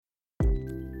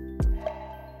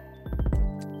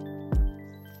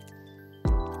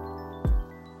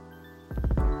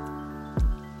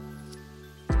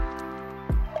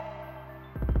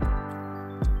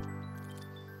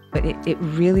but it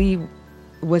really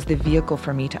was the vehicle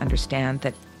for me to understand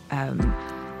that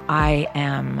I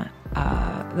am,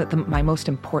 my most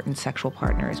important sexual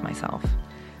partner is myself.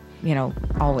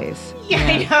 Always. Yeah,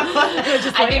 I know.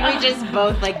 I think we just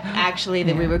both actually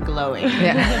that we were glowing.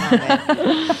 Yeah.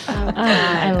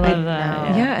 I love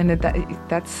that. Yeah, and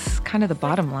that's kind of the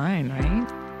bottom line, right?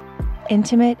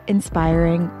 Intimate,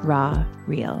 inspiring, raw,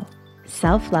 real.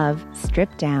 Self-love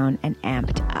stripped down and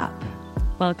amped up.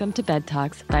 Welcome to Bed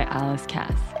Talks by Alice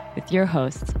Cass with your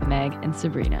hosts, Meg and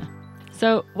Sabrina.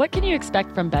 So, what can you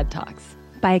expect from Bed Talks?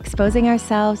 By exposing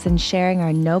ourselves and sharing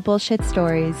our no bullshit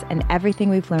stories and everything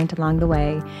we've learned along the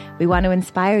way, we want to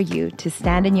inspire you to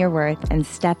stand in your worth and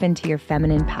step into your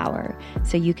feminine power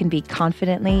so you can be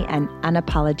confidently and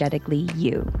unapologetically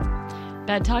you.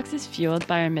 Bed Talks is fueled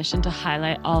by our mission to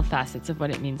highlight all facets of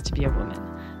what it means to be a woman,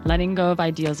 letting go of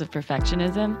ideals of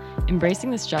perfectionism, embracing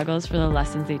the struggles for the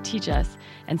lessons they teach us,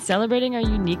 and celebrating our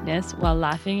uniqueness while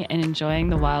laughing and enjoying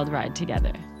the wild ride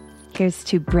together. Here's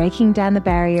to breaking down the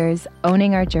barriers,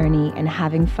 owning our journey, and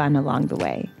having fun along the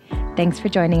way. Thanks for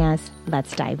joining us.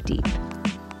 Let's dive deep.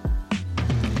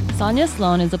 Sonja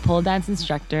Sloane is a pole dance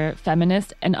instructor,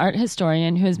 feminist, and art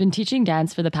historian who has been teaching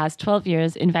dance for the past 12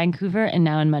 years in Vancouver and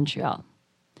now in Montreal.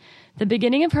 The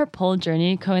beginning of her pole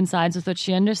journey coincides with what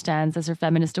she understands as her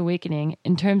feminist awakening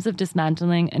in terms of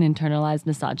dismantling and internalized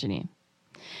misogyny.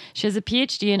 She has a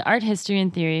PhD in art history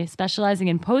and theory, specializing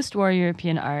in post-war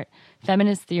European art,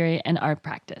 feminist theory, and art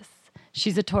practice.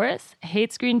 She's a Taurus,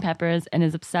 hates green peppers, and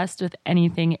is obsessed with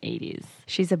anything 80s.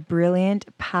 She's a brilliant,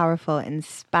 powerful,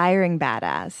 inspiring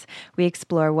badass. We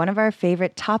explore one of our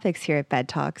favorite topics here at Bed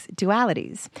Talks,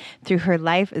 dualities, through her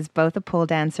life as both a pole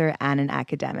dancer and an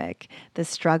academic. The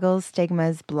struggles,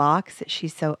 stigmas, blocks she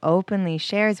so openly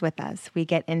shares with us. We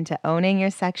get into owning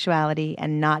your sexuality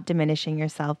and not diminishing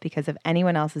yourself because of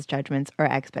anyone else's judgments or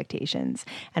expectations.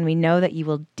 And we know that you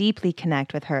will deeply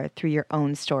connect with her through your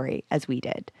own story, as we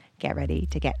did. Get ready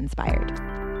to get inspired.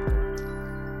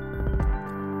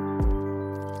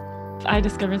 I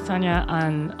discovered Sonja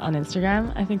on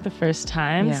Instagram, I think the first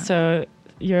time. Yeah. So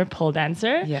you're a pole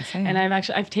dancer. Yes, I am. And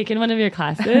I've taken one of your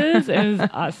classes. It was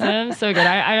awesome. So good.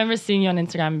 I remember seeing you on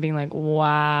Instagram and being like,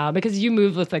 wow, because you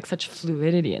move with such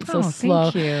fluidity and so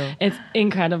slow. Thank you. It's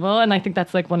incredible. And I think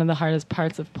that's one of the hardest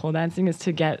parts of pole dancing is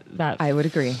to get that I would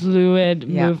agree. fluid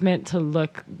movement to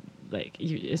look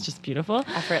it's just beautiful.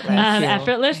 Effortless.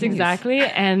 Effortless, exactly.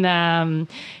 And and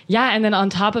then on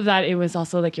top of that, it was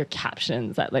also your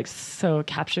captions that so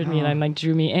captured me and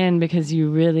drew me in because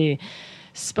you really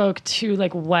spoke to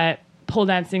what pole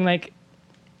dancing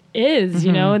is,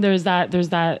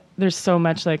 there's so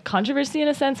much controversy in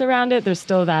a sense around it. There's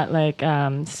still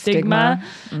that stigma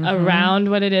around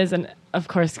what it is. And of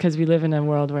course, because we live in a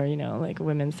world where,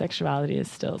 women's sexuality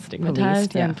is still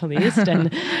stigmatized and policed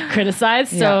and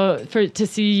criticized. So to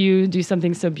see you do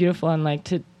something so beautiful and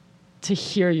to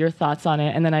hear your thoughts on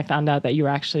it. And then I found out that you were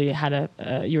actually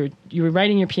you were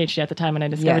writing your PhD at the time when I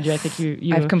discovered you. I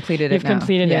think I've completed it now.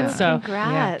 Completed it. So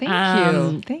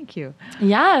congrats. Thank you.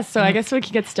 Yeah. So I guess we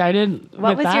could get started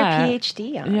What with was that. your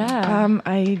PhD on? Yeah.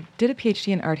 I did a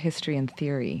PhD in art history and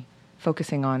theory,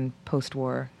 focusing on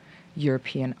post-war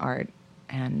European art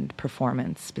and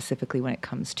performance, specifically when it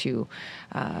comes to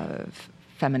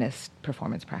feminist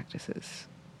performance practices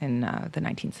in the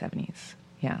 1970s.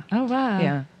 Yeah. Oh, wow.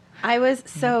 Yeah.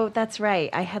 That's right.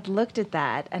 I had looked at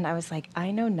that and I was like,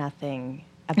 I know nothing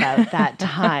about that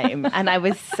time. And I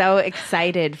was so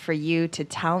excited for you to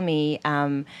tell me.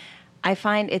 I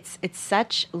find it's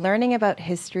such, learning about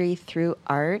history through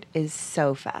art is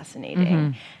so fascinating.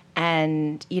 Mm-hmm.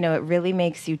 And, it really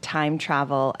makes you time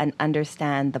travel and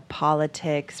understand the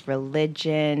politics,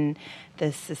 religion,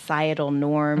 the societal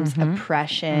norms,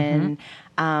 oppression,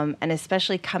 and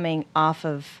especially coming off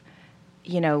of,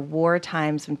 war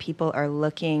times when people are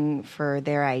looking for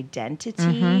their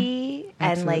identity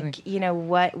and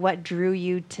what drew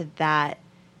you to that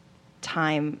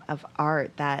time of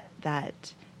art,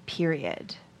 that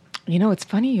period. It's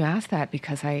funny you ask that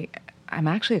because I'm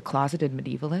actually a closeted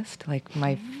medievalist.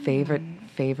 My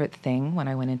favorite thing when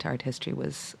I went into art history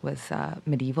was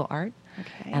medieval art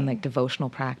and devotional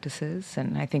practices.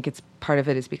 And I think it's part of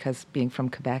it is because being from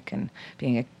Quebec and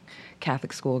being a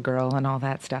Catholic school girl and all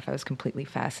that stuff, I was completely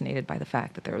fascinated by the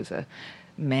fact that there was a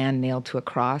man nailed to a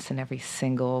cross in every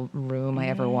single room I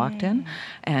ever walked in.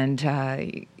 And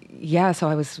so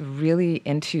I was really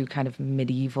into kind of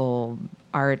medieval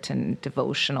art and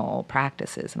devotional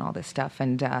practices and all this stuff.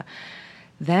 And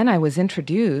then I was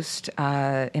introduced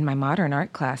in my modern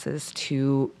art classes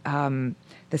to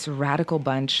this radical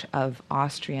bunch of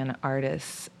Austrian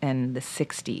artists in the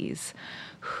 60s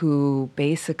who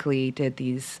basically did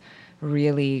these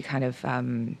really kind of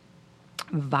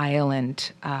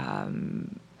violent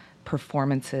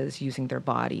performances using their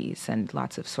bodies, and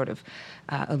lots of sort of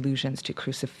allusions to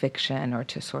crucifixion or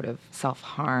to sort of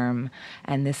self-harm.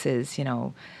 And this is,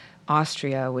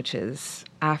 Austria, which is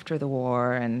after the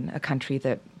war, and a country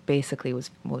that basically was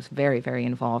very, very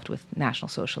involved with National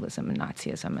Socialism and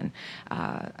Nazism, and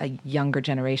a younger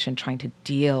generation trying to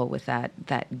deal with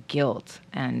that guilt.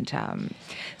 And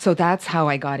so that's how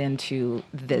I got into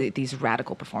these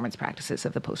radical performance practices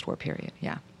of the post-war period.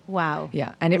 Yeah. Wow.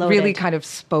 Yeah. And it really kind of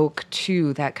spoke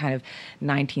to that kind of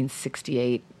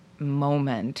 1968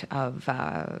 moment of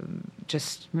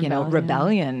just,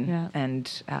 rebellion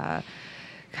and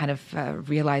kind of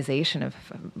realization of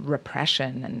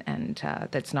repression, and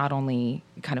that's not only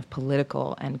kind of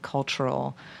political and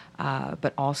cultural,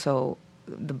 but also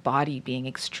the body being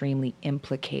extremely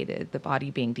implicated, the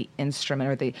body being the instrument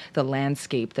or the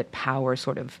landscape that power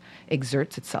sort of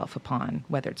exerts itself upon,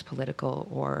 whether it's political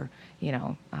or,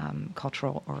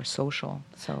 cultural or social.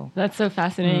 So that's so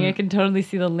fascinating. I can totally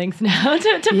see the links now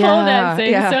to pole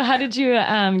dancing. Yeah. So how did you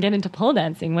get into pole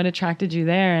dancing? What attracted you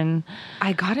there? And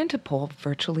I got into pole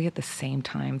virtually at the same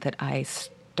time that I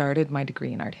started my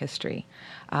degree in art history,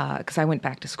 because I went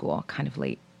back to school kind of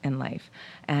late in life.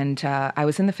 And I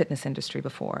was in the fitness industry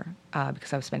before,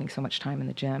 because I was spending so much time in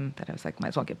the gym that I was like, might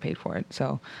as well get paid for it.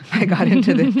 So I got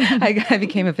into I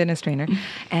became a fitness trainer.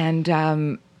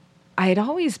 And I had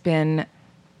always been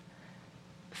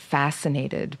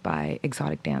fascinated by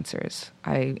exotic dancers.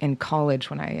 In college,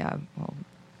 when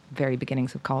very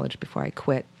beginnings of college before I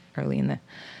quit early in the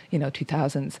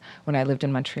 2000s, when I lived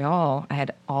in Montreal, I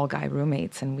had all guy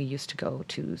roommates, and we used to go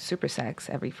to Super Sex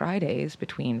every Fridays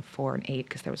between 4 and 8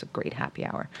 because there was a great happy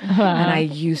hour. Wow. And I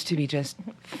used to be just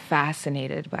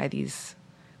fascinated by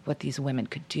what these women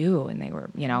could do, and they were,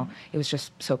 it was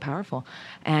just so powerful.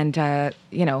 And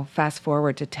fast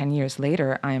forward to 10 years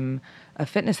later, I'm a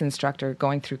fitness instructor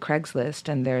going through Craigslist,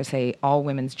 and there's a all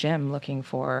women's gym looking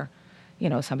for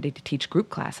somebody to teach group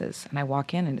classes, and I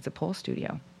walk in and it's a pole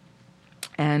studio.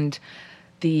 And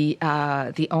the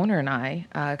owner and I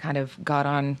kind of got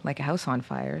on like a house on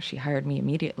fire. She hired me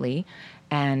immediately,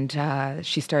 and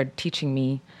she started teaching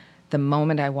me the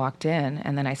moment I walked in,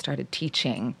 and then I started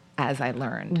teaching as I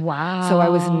learned. Wow! So I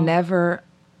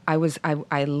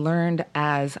learned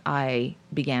as I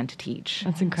began to teach.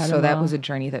 That's incredible. So that was a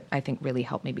journey that I think really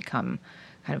helped me become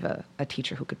kind of a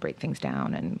teacher who could break things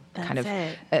down and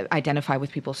identify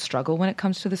with people's struggle when it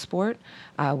comes to the sport,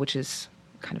 which is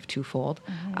kind of twofold.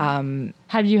 Mm-hmm.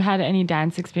 Have you had any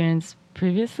dance experience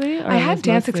previously? Or I had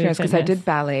dance experience because I did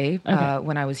ballet Okay.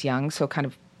 When I was young, so kind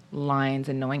of lines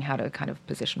and knowing how to kind of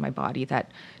position my body, that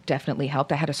definitely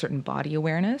helped. I had a certain body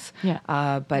awareness,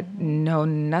 but no,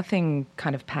 nothing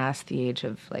kind of past the age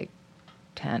of like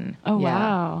 10. Oh,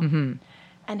 wow. Mm-hmm.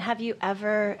 And have you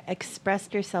ever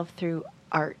expressed yourself through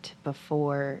art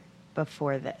before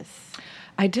this?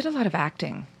 I did a lot of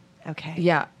acting. Okay.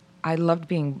 Yeah. I loved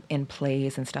being in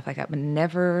plays and stuff like that, but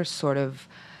never sort of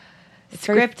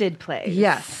scripted plays.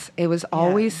 Yes. It was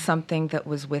always something that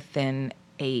was within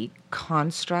a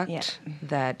construct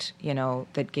that,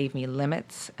 that gave me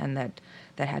limits and that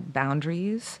had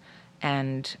boundaries,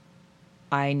 and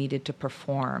I needed to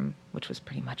perform, which was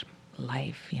pretty much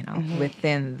life,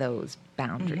 within those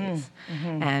boundaries.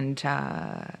 Mm-hmm.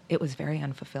 And it was very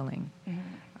unfulfilling. Mm-hmm.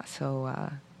 So,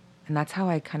 and that's how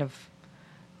I kind of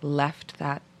left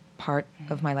that part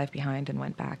of my life behind and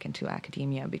went back into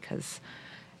academia, because,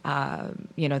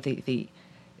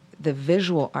 the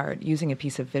visual art, using a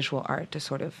piece of visual art to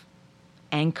sort of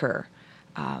anchor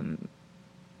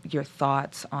your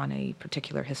thoughts on a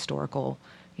particular historical,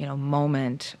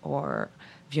 moment, or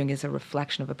viewing as a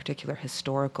reflection of a particular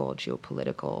historical,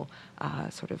 geopolitical,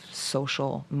 sort of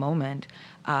social moment,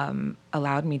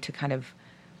 allowed me to kind of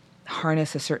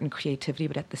harness a certain creativity,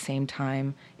 but at the same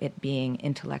time it being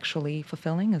intellectually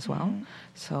fulfilling as well. Mm-hmm.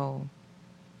 So,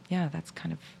 yeah, that's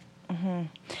kind of. Mm-hmm.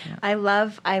 Yeah.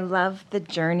 I love the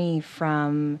journey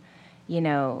from,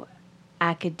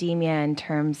 academia in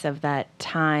terms of that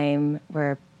time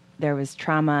where there was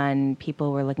trauma and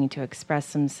people were looking to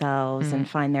express themselves and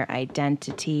find their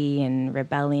identity, and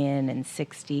rebellion and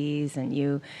 60s, and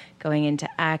you going into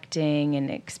acting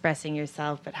and expressing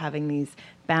yourself but having these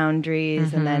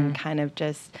boundaries, and then kind of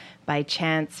just by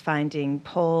chance finding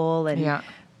pole and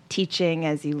teaching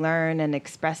as you learn and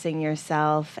expressing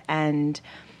yourself. And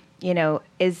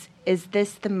is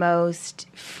this the most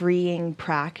freeing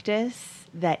practice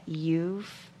that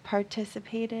you've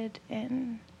participated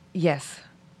in? Yes.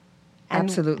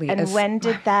 Absolutely. And when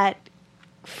did that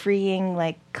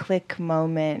freeing, click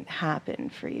moment happen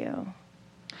for you?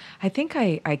 I think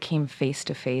I came face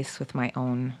to face with my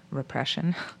own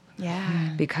repression.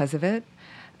 Yeah. Because of it.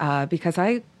 Because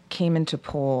I came into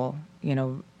pole,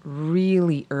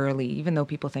 really early, even though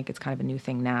people think it's kind of a new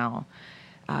thing now.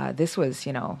 This was,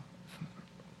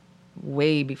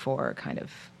 way before kind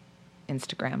of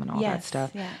Instagram and all that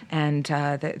stuff. Yeah. And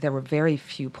there were very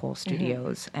few pole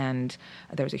studios, and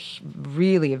there was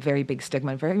really a very big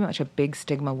stigma, very much a big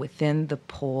stigma within the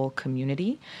pole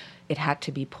community. It had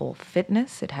to be pole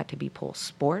fitness. It had to be pole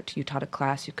sport. You taught a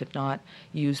class, you could not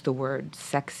use the word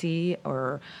sexy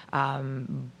or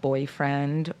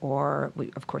boyfriend, or,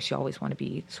 of course, you always want to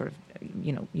be sort of,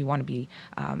 you want to be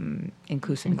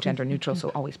inclusive and gender neutral, so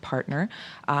always partner.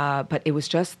 But it was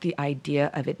just the idea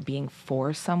of it being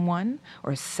for someone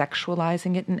or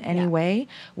sexualizing it in any way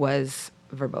was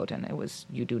verboten. It was,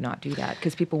 you do not do that,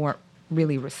 because people weren't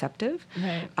really receptive,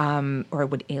 right. Or it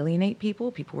would alienate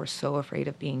people. People were so afraid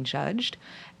of being judged,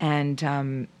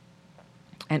 and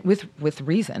with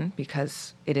reason,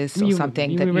 because it is still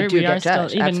something that you do get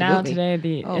judged. Even Absolutely. now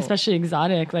today, especially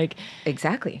exotic, like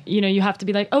exactly. You have to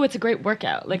be like, oh, it's a great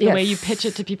workout. Like the way you pitch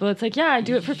it to people, it's like, yeah, I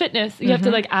do it for fitness. You have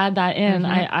to like add that in.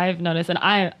 I've noticed, and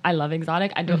I love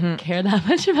exotic. I don't care that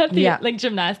much about the like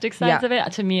gymnastic sides of it.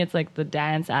 To me, it's like the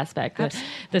dance aspect,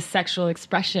 the sexual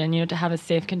expression. To have a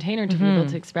safe container to be able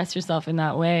to express yourself in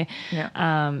that way,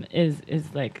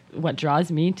 is like what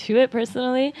draws me to it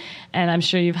personally. And I'm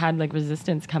sure you've had like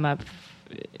resistance come up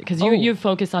because you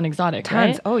focus on exotic,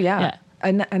 tons. Right? Oh yeah.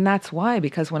 And that's why,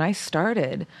 because when I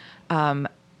started,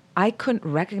 I couldn't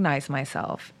recognize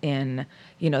myself in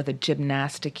the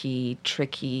gymnasticy,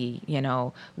 tricky,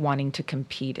 wanting to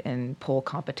compete in pole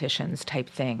competitions type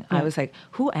thing. I was like,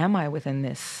 who am I within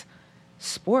this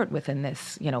sport, within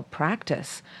this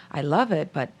practice? I love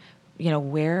it, but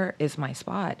where is my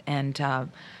spot? And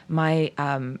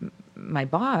my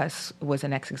boss was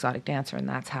an ex-exotic dancer, and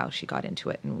that's how she got into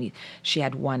it. And she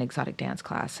had one exotic dance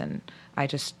class, and I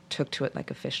just took to it like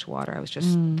a fish to water. I was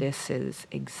just, this is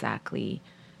exactly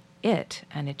it.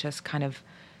 And it just kind of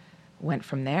went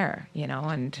from there,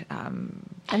 and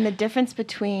the difference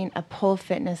between a pole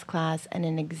fitness class and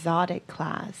an exotic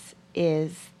class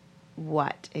is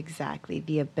what exactly?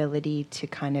 The ability to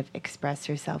kind of express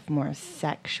yourself more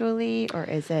sexually, or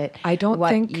is it? I don't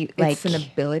think it's an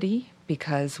ability,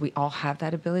 because we all have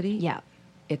that ability. Yeah.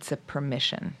 It's a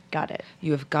permission. Got it.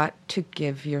 You have got to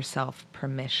give yourself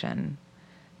permission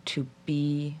to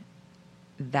be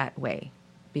that way,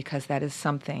 because that is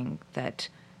something that,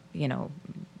 the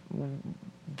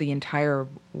entire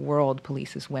world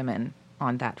polices women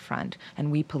on that front,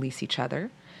 and we police each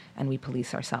other, and we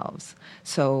police ourselves.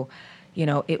 So,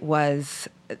 it was,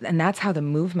 and that's how the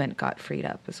movement got freed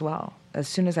up as well. As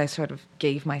soon as I sort of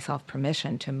gave myself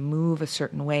permission to move a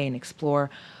certain way and explore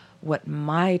what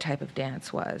my type of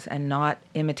dance was, and not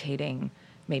imitating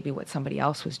maybe what somebody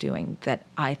else was doing that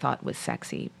I thought was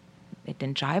sexy. It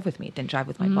didn't jive with me. It didn't jive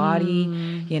with my body,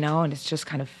 and it's just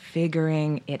kind of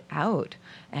figuring it out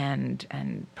and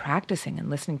practicing and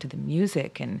listening to the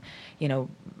music and,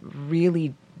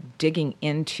 really digging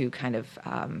into kind of,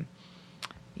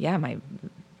 my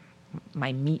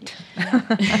meat.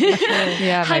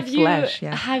 My flesh.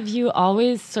 Yeah. Have you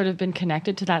always sort of been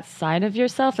connected to that side of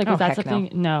yourself? Like, was that something?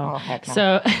 No. Oh, heck no.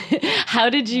 So how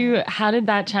did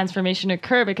that transformation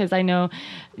occur? Because I know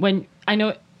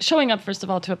showing up, first of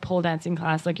all, to a pole dancing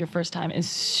class, like your first time, is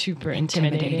super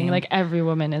intimidating. Like every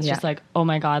woman is just like, oh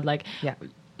my God, like,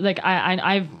 like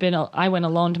I went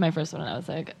alone to my first one, and I was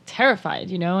like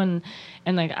terrified, and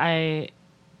like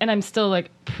I'm still like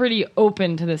pretty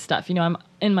open to this stuff. I'm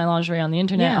in my lingerie on the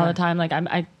internet all the time. Like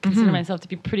I consider myself to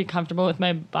be pretty comfortable with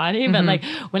my body, but like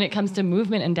when it comes to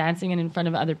movement and dancing and in front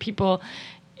of other people,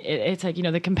 it's like,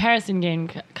 the comparison game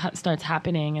starts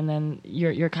happening, and then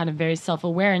you're kind of very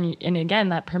self-aware, and again,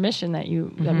 that permission that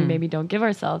we maybe don't give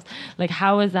ourselves. Like,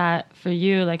 how was that for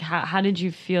you? Like, how did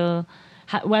you feel?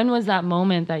 When was that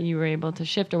moment that you were able to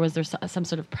shift, or was there some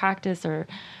sort of practice, or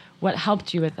what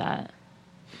helped you with that?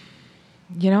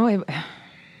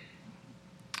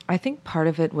 I think part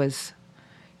of it was,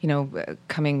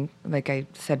 coming, like I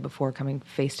said before, coming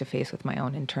face to face with my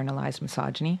own internalized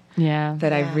misogyny.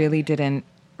 That I really didn't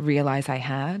realize I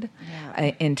had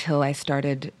until I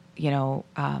started, I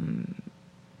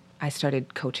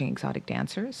started coaching exotic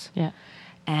dancers.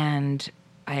 And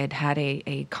I had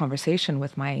a conversation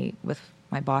with my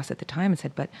boss at the time and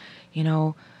said, but,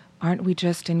 aren't we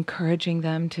just encouraging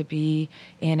them to be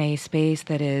in a space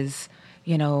that is,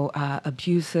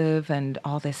 abusive and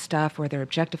all this stuff where they're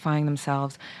objectifying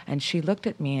themselves? And she looked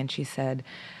at me and she said,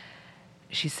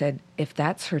 if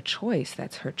that's her choice,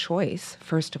 that's her choice,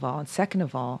 first of all. And second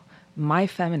of all, my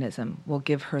feminism will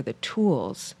give her the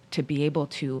tools to be able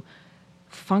to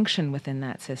function within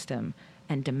that system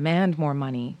and demand more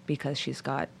money because she's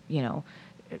got,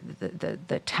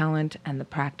 the talent and the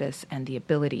practice and the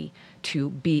ability to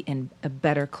be in a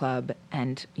better club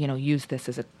and, use this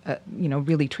as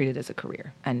really treat it as a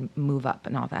career and move up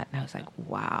and all that. And I was like,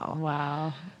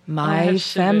 wow. My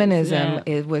feminism,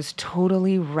 it was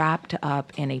totally wrapped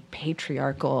up in a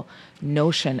patriarchal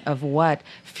notion of what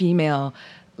female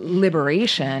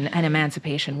liberation and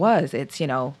emancipation was. It's,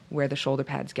 wear the shoulder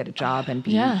pads, get a job, and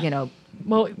be,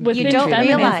 well, you don't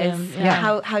realize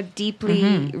how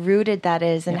deeply rooted that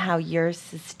is and how you're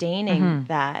sustaining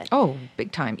that. Oh,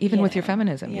 big time. Even with your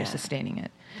feminism, you're sustaining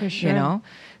it. For sure.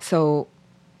 So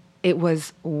it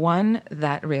was one,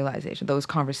 that realization, those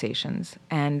conversations,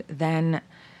 and then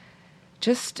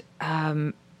just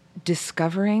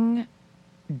discovering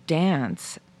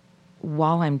dance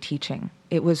while I'm teaching.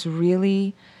 It was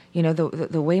really,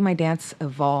 the way my dance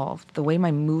evolved, the way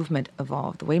my movement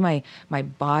evolved, the way my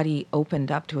body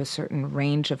opened up to a certain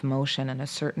range of motion and a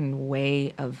certain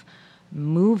way of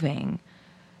moving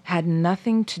had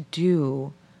nothing to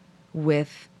do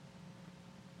with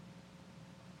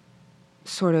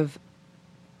sort of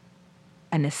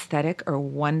an aesthetic or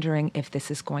wondering if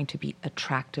this is going to be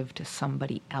attractive to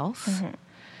somebody else.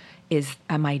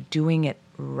 Am I doing it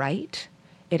right?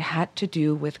 It had to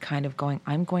do with kind of going,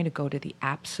 I'm going to go to the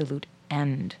absolute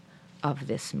end of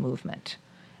this movement,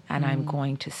 and I'm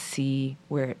going to see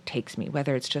where it takes me,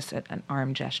 whether it's just an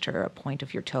arm gesture, a point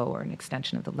of your toe, or an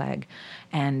extension of the leg.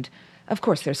 And of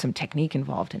course, there's some technique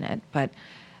involved in it,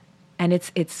 and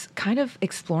it's kind of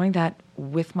exploring that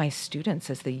with my students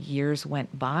as the years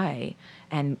went by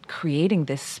and creating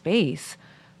this space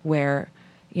where,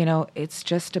 it's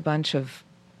just a bunch of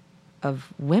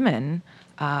women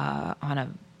on a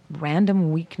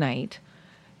random weeknight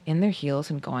in their heels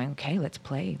and going, okay, let's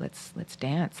play, let's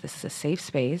dance. This is a safe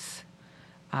space.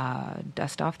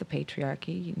 Dust off the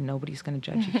patriarchy. Nobody's going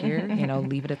to judge you here.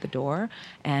 Leave it at the door,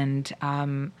 and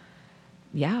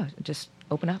just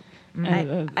open up.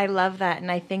 I love that,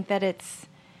 and I think that it's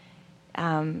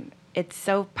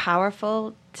so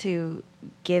powerful to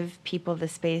give people the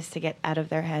space to get out of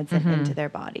their heads and into their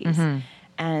bodies.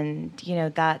 And,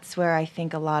 that's where I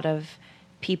think a lot of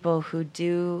people who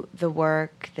do the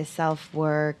work, the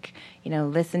self-work,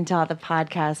 listen to all the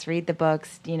podcasts, read the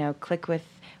books, click with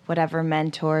whatever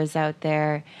mentors out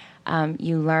there,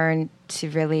 you learn to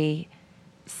really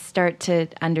start to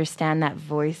understand that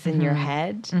voice in your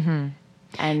head.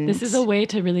 And this is a way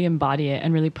to really embody it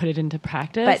and really put it into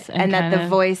practice. And that the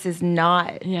voice is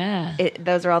not,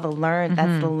 those are all the learned,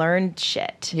 that's the learned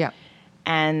shit. Yeah.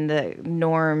 And the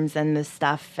norms and the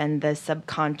stuff and the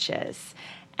subconscious.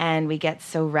 And we get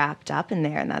so wrapped up in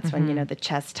there. And that's when, the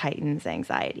chest tightens,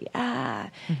 anxiety.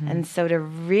 And so to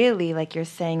really, like you're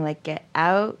saying, like get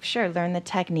out, sure, learn the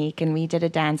technique. And we did a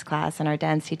dance class and our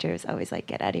dance teacher was always like,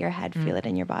 get out of your head, feel it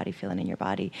in your body, feel it in your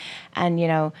body. And,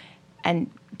 and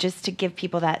just to give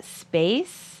people that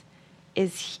space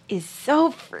is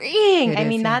so freeing. I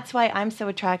mean, that's why I'm so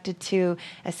attracted to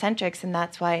eccentrics, and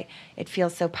that's why it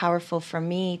feels so powerful for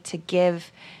me to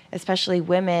give, especially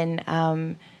women,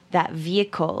 that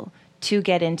vehicle to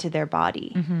get into their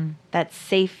body, that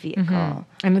safe vehicle.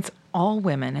 And it's all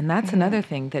women, and that's another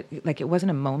thing that, like, it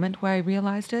wasn't a moment where I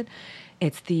realized it.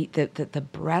 It's the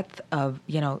breadth of,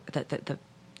 the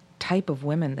type of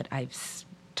women that I've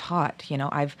taught.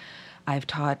 I've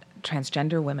taught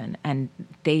transgender women, and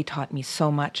they taught me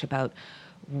so much about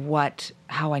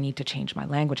how I need to change my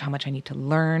language, how much I need to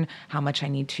learn, how much I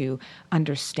need to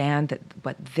understand that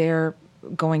what they're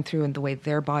going through and the way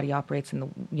their body operates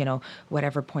and the,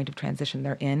 whatever point of transition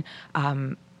they're in,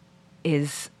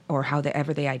 is, or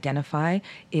however they identify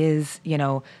is,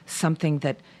 something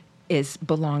that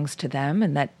belongs to them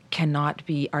and that cannot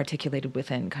be articulated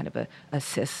within kind of a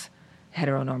cis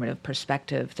heteronormative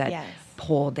perspective that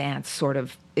pole dance sort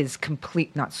of is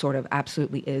complete, not sort of,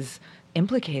 absolutely is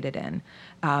implicated in.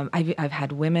 I've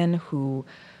had women who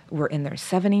were in their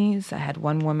 70s. I had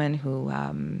one woman who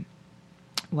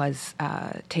was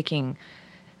taking,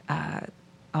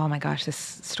 oh my gosh, this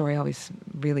story always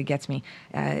really gets me.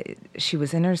 She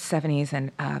was in her 70s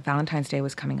and Valentine's Day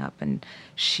was coming up, and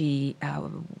she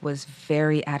was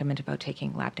very adamant about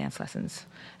taking lap dance lessons.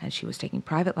 And she was taking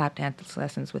private lap dance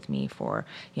lessons with me for,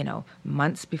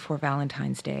 months before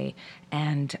Valentine's Day,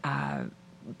 and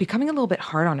becoming a little bit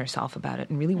hard on herself about it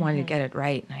and really wanting to get it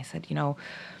right. And I said,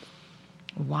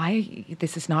 why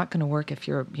this is not going to work if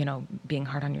you're, being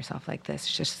hard on yourself like this.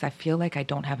 It's just I feel like I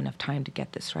don't have enough time to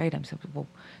get this right. I said, well,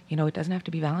 it doesn't have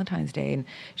to be Valentine's Day. And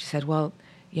she said, well,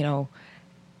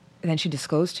 then she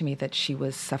disclosed to me that she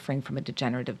was suffering from a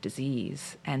degenerative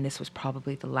disease, and this was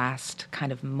probably the last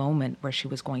kind of moment where she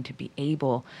was going to be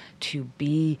able to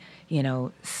be,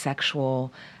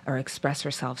 sexual or express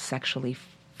herself sexually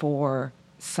for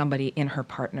somebody in her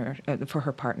partner, for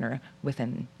her partner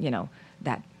within,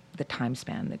 that the time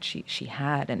span that she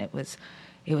had. And it was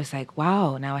like,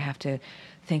 wow, now I have to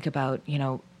think about,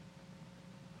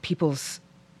 people's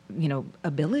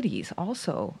abilities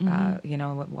also,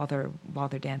 while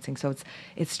they're dancing. So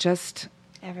it's just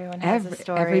everyone has a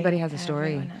story. Everybody has a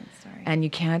story, and you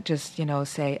can't just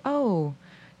say, oh,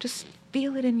 just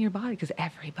feel it in your body, because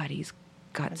everybody's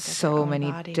got so many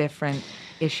different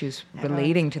issues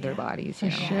relating to their bodies.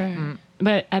 For sure.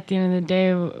 But at the end of the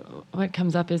day, what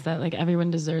comes up is that like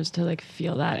everyone deserves to like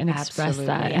feel that and express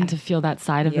that and to feel that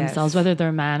side of themselves, whether they're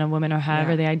a man, a woman, or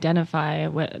however they identify,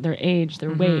 what their age,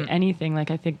 their weight, anything.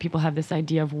 Like I think people have this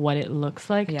idea of what it looks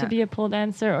like to be a pole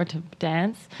dancer or to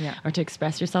dance or to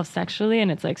express yourself sexually,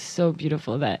 and it's like so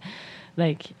beautiful that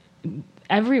like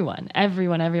everyone,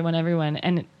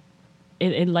 and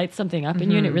it lights something up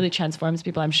in you, and it really transforms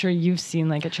people. I'm sure you've seen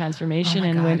like a transformation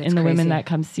in the women that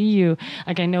come see you.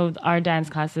 Like I know our dance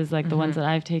classes, like the ones that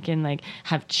I've taken, like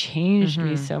have changed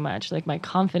me so much. Like my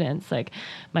confidence, like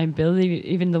my ability,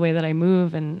 even the way that I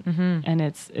move, and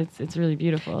it's really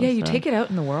beautiful. Yeah, you take it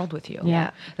out in the world with you. Yeah,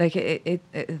 like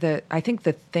I think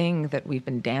the thing that we've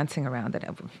been dancing around that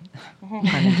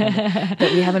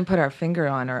we haven't put our finger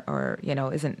on, or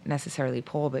isn't necessarily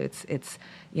pole, but it's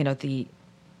the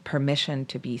permission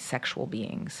to be sexual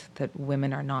beings, that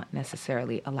women are not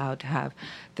necessarily allowed to have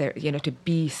their, to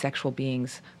be sexual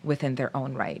beings within their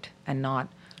own right and not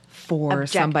for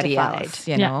somebody else,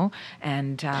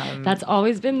 and that's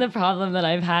always been the problem that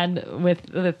I've had with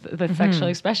the sexual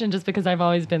expression, just because I've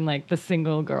always been like the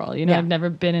single girl, I've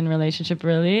never been in a relationship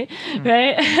really,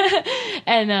 right?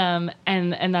 and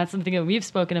that's something that we've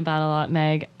spoken about a lot,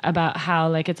 Meg, about how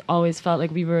like it's always felt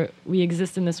like we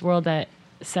exist in this world that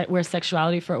where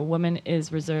sexuality for a woman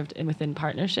is reserved within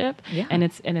partnership, and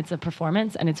it's a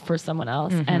performance, and it's for someone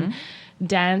else. And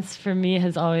dance for me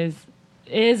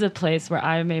is a place where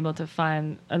I'm able to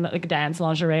find like dance,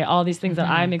 lingerie, all these things that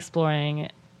I'm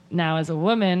exploring now as a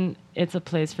woman. It's a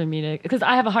place for me to, because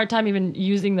I have a hard time even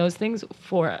using those things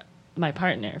for my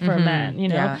partner, for a man,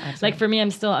 like for me,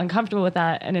 I'm still uncomfortable with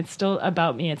that, and it's still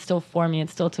about me, it's still for me,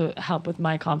 it's still to help with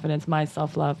my confidence, my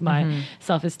self-love, my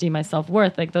self-esteem, my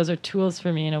self-worth. Like those are tools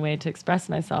for me in a way to express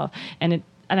myself, and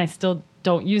I still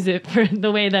don't use it for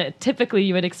the way that typically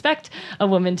you would expect a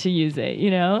woman to use it,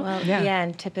 Well,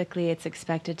 and typically it's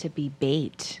expected to be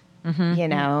bait,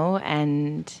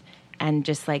 and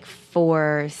just like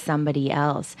for somebody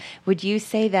else. Would you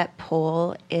say that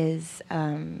pole is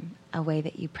a way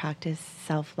that you practice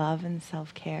self-love and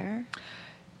self-care?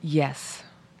 Yes,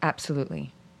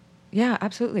 absolutely. Yeah,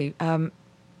 absolutely.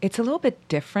 It's a little bit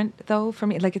different though for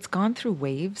me. Like it's gone through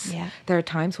waves. Yeah. There are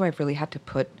times where I've really had to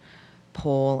put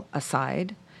pole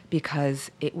aside because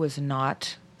it was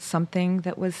not something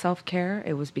that was self-care.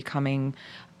 It was becoming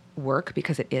work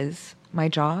because it is my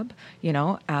job,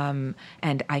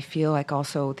 and I feel like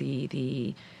also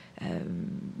the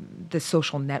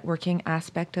social networking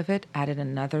aspect of it added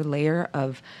another layer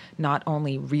of not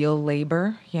only real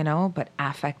labor, but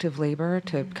affective labor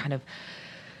to kind of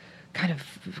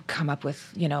come up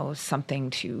with, some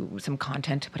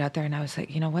content to put out there. And I was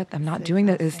like, you know what? I'm not doing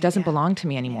that. This doesn't belong to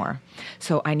me anymore.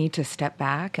 So I need to step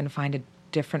back and find a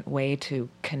different way to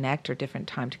connect, or different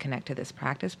time to connect to this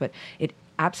practice. But it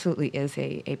absolutely is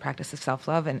a practice of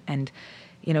self-love. And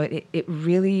it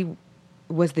really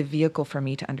was the vehicle for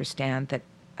me to understand that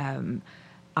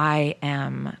I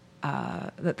am,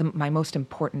 that my most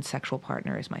important sexual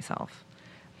partner is myself.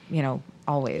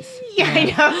 Always. Yeah, I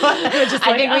know.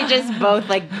 I think we just both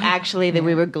that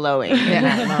we were glowing in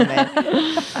that moment.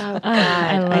 Oh God,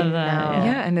 I love that.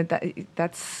 Yeah, and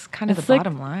that's kind of the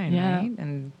bottom line, right?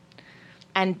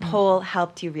 And pole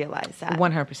helped you realize that.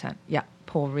 100%. Yeah,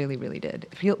 pole really, really did.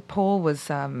 Pole was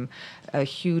a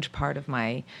huge part of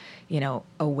my,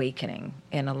 awakening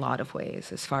in a lot of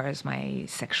ways, as far as my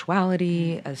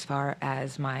sexuality, as far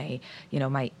as my,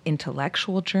 my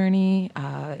intellectual journey.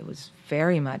 It was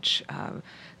very much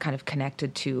kind of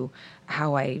connected to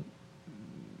how I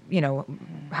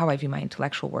view my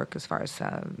intellectual work, as far as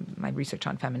my research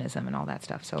on feminism and all that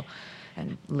stuff. So,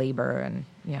 and labor, and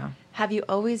Have you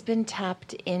always been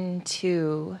tapped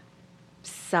into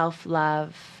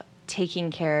self-love,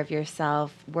 taking care of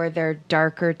yourself? Were there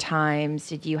darker times?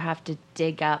 Did you have to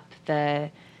dig up the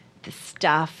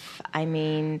stuff? I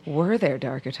mean, were there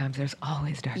darker times? There's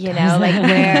always dark times.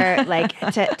 Where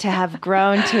to have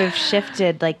grown, to have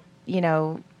shifted,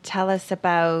 tell us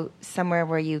about somewhere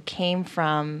where you came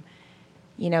from,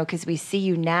 because we see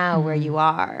you now where you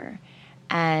are.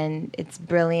 And it's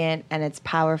brilliant and it's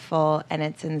powerful and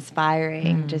it's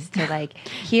inspiring just to like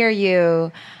hear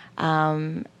you.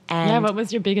 And what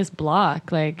was your biggest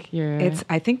block?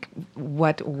 I think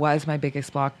what was my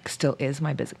biggest block still is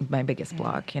my biggest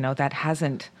block. That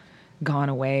hasn't gone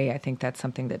away. I think that's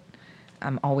something that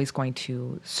I'm always going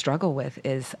to struggle with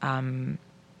is I'm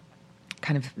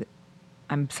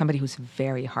somebody who's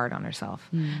very hard on herself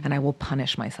and I will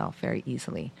punish myself very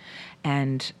easily.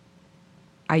 And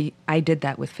I did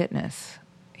that with fitness,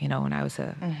 when I was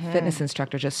a fitness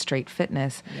instructor, just straight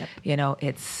fitness. Yep.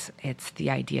 It's the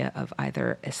idea of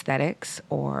either aesthetics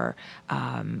or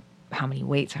how many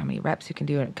weights, how many reps you can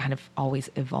do, and kind of always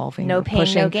evolving. No pain,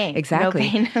 pushing. No gain. Exactly. No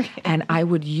pain, no gain. And I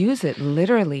would use it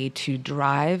literally to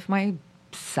drive my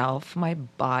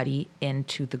body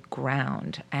into the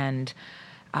ground. And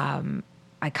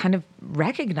I kind of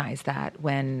recognized that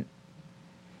when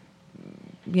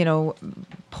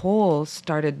polls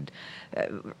started,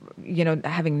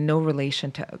 having no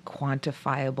relation to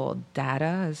quantifiable data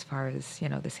as far as,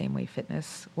 the same way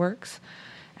fitness works.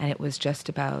 And it was just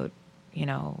about,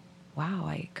 wow,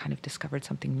 I kind of discovered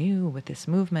something new with this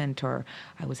movement, or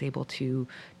I was able to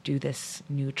do this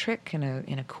new trick in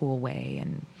a cool way.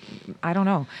 And I don't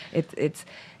know, it's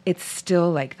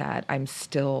still like that. I'm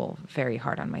still very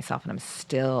hard on myself, and I'm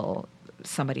still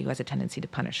somebody who has a tendency to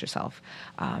punish herself.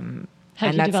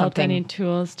 Have you developed any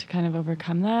tools to kind of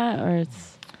overcome that, or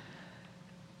it's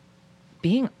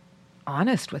being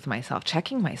honest with myself,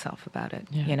 checking myself about it?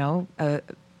 Yeah.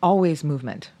 Always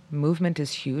movement. Movement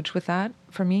is huge with that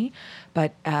for me,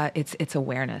 but it's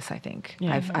awareness. I think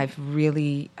I've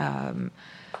really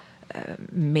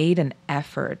made an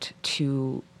effort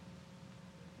to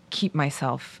keep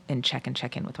myself in check and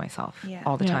check in with myself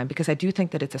all the time, because I do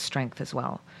think that it's a strength as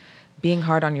well. Being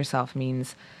hard on yourself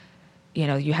means,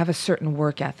 you have a certain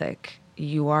work ethic.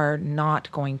 You are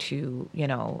not going to,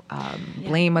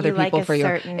 blame other people for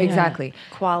your exactly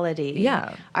quality.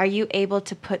 Yeah. Are you able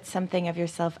to put something of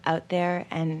yourself out there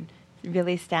and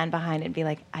really stand behind it and be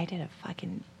like, I did a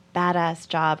fucking badass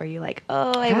job? Or are you like,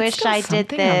 oh, I wish I did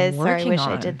this, or I wish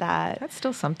I did that? That's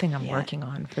still something I'm working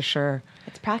on for sure.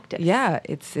 It's practice. Yeah,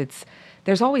 it's.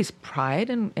 There's always pride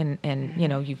in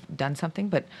you've done something,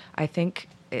 but I think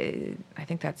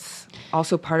that's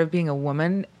also part of being a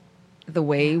woman. The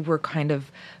way we're kind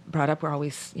of brought up, we're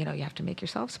always, you have to make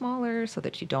yourself smaller so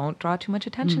that you don't draw too much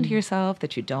attention to yourself,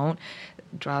 that you don't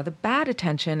draw the bad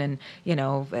attention. And,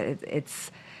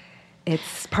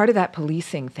 it's part of that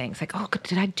policing thing. It's like, oh,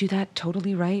 did I do that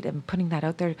totally right? I'm putting that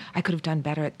out there. I could have done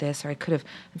better at this, or I could have.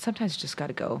 And sometimes you just got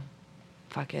to go,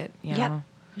 fuck it, know?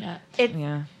 Yeah.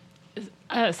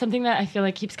 Something that I feel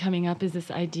like keeps coming up is this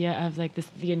idea of like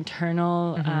the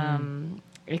internal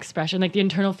expression, like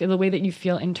the way that you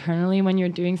feel internally when you're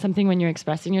doing something, when you're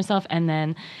expressing yourself, and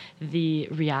then the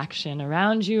reaction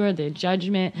around you or the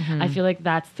judgment. I feel like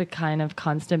that's the kind of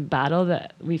constant battle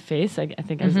that we face. I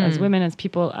think as women, as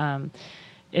people,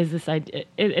 is this idea?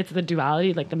 It's the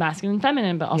duality, like the masculine and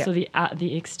feminine, but also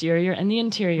the exterior and the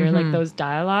interior, like those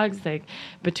dialogues, like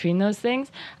between those things.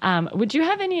 Would you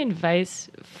have any advice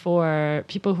for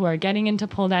people who are getting into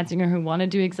pole dancing or who want to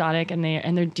do exotic and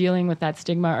they're dealing with that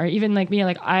stigma, or even like me?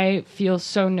 Like I feel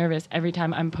so nervous every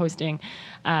time I'm posting.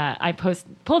 I post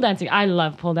pole dancing. I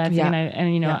love pole dancing,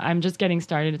 and I'm just getting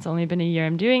started. It's only been a year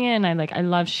I'm doing it, and I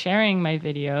love sharing my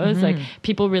videos. Like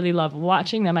people really love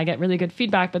watching them. I get really good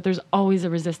feedback, but there's always a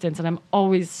resistance, and I'm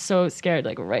always so scared.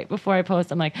 Like right before I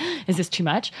post, I'm like, is this too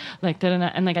much? Like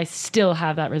da-da-da. And like I still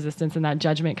have that resistance and that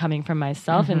judgment coming from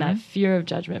myself and that fear of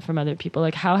judgment from other people.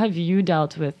 Like how have you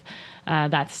dealt with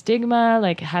that stigma?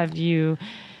 Like have you?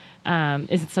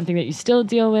 Is it something that you still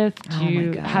deal with?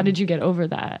 How did you get over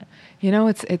that?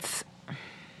 It's.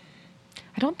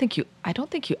 I don't think you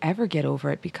ever get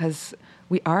over it, because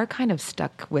we are kind of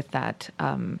stuck with that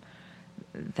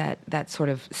that sort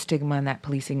of stigma and that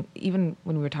policing. Even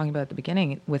when we were talking about at the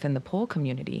beginning within the pole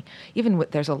community,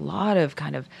 there's a lot of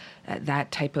kind of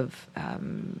that type of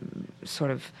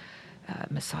sort of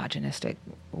misogynistic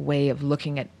way of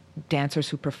looking at dancers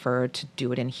who prefer to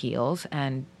do it in heels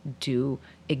and do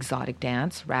exotic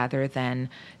dance rather than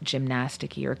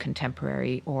gymnastic-y or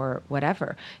contemporary or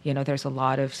whatever. There's a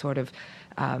lot of sort of,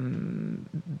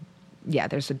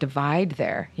 there's a divide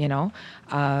there,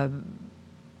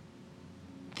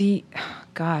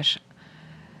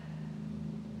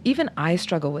 even I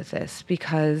struggle with this,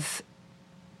 because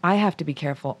I have to be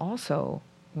careful also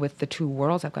with the two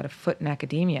worlds. I've got a foot in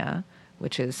academia,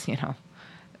 which is,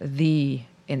 the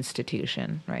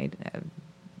institution, right?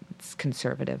 it's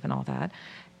conservative and all that,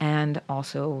 and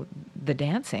also the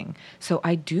dancing. So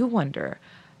I do wonder,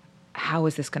 how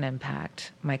is this going to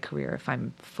impact my career if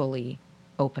I'm fully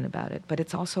open about it? But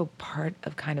it's also part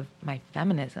of kind of my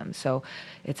feminism. So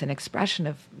it's an expression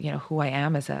of, who I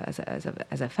am as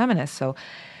a feminist. So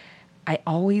I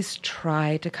always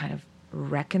try to kind of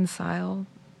reconcile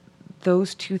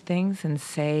those two things and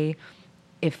say,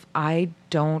 if I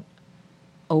don't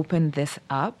open this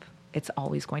up, it's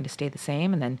always going to stay the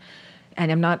same. And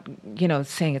I'm not,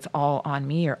 saying it's all on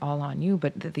me or all on you,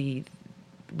 but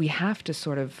we have to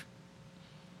sort of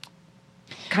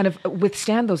kind of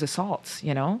withstand those assaults,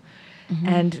 Mm-hmm.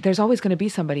 And there's always going to be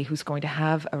somebody who's going to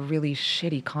have a really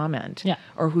shitty comment,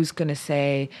 or who's going to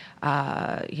say, who's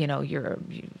going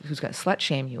to slut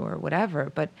shame you or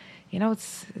whatever. But,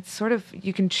 it's sort of,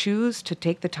 you can choose to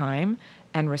take the time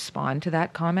and respond to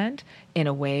that comment in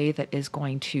a way that is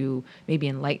going to maybe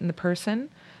enlighten the person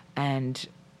and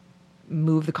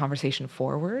move the conversation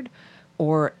forward,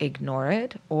 or ignore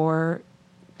it, or,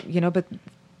 but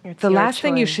the last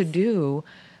thing you should do,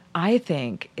 I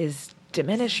think, is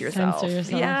diminish yourself. Censor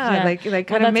yourself. Yeah. Like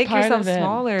kind of make yourself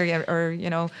smaller,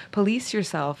 or, police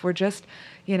yourself, or just,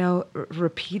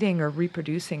 repeating or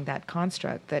reproducing that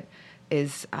construct that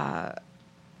is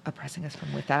oppressing us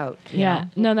from without. You know?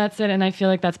 No, that's it. And I feel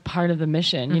like that's part of the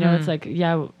mission. It's like,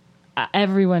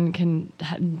 everyone can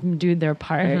do their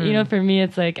part. Mm-hmm. For me,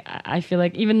 it's like, I feel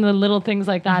like even the little things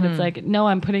like that, it's like, no,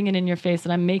 I'm putting it in your face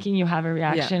and I'm making you have a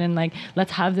reaction, and like,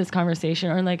 let's have this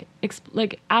conversation, or like,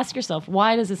 ask yourself,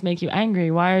 why does this make you angry?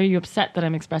 Why are you upset that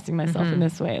I'm expressing myself in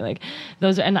this way? Like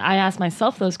and I ask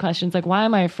myself those questions, like, why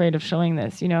am I afraid of showing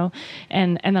this, and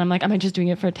then I'm like, am I just doing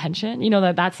it for attention?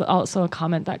 That's also a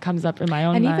comment that comes up in my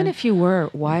own mind. And even if you were,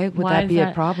 why would that be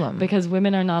a problem? Because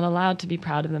women are not allowed to be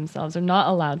proud of themselves, or not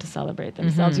allowed to celebrate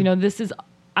themselves. This is,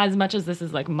 as much as this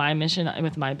is like my mission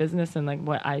with my business, and like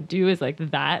what I do is like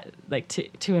that, like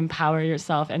to empower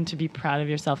yourself and to be proud of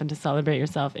yourself and to celebrate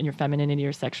yourself and your femininity,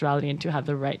 your sexuality, and to have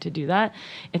the right to do that.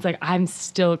 It's like, I'm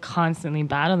still constantly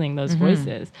battling those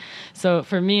voices. So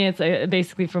for me, it's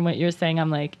basically, from what you're saying, I'm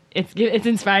like, it's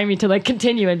inspiring me to like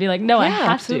continue and be like, no, I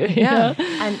have to. You know?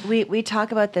 And we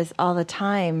talk about this all the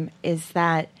time, is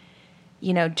that,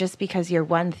 just because you're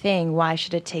one thing, why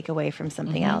should it take away from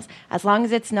something else? As long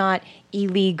as it's not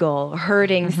illegal,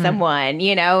 hurting someone,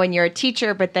 and you're a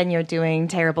teacher, but then you're doing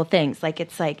terrible things. Like,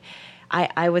 it's like,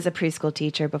 I was a preschool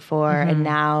teacher before, and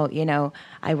now,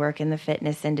 I work in the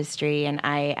fitness industry, and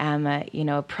I am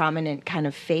a prominent kind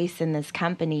of face in this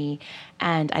company.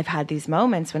 And I've had these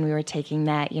moments when we were taking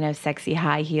that, sexy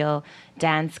high heel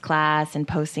dance class and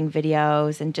posting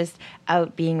videos and just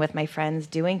out being with my friends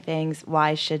doing things.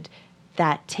 Why should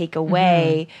that take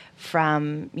away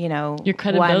from, your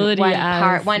credibility,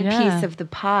 one piece of the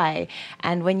pie?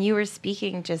 And when you were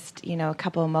speaking just, a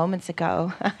couple of moments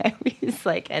ago, I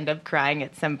always end up crying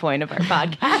at some point of our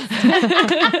podcast.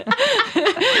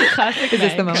 Classic. Is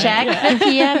this the moment? Check the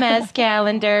PMS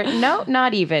calendar. No,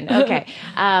 not even. Okay.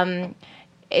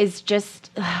 Is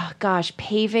just,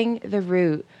 paving the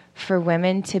route for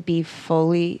women to be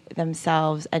fully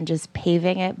themselves, and just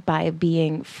paving it by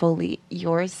being fully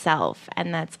yourself.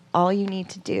 And that's all you need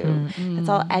to do. That's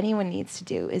all anyone needs to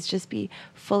do, is just be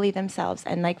fully themselves.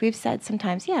 And like we've said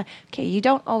sometimes, you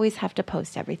don't always have to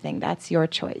post everything. That's your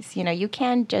choice. You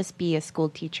can just be a school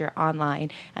teacher online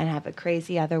and have a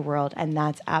crazy other world, and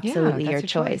that's absolutely your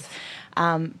choice.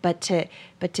 But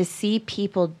to see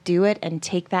people do it and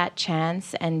take that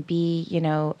chance and be,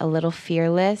 a little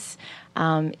fearless,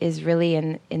 is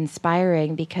really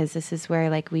inspiring, because this is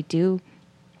where we do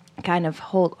kind of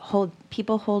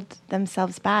hold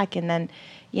themselves back, and then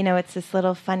it's this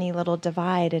little funny little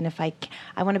divide. And if I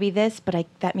want to be this, but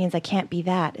that means I can't be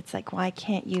that. It's like, why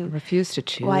can't you refuse to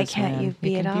choose? Why can't you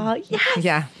be it all?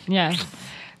 Yes.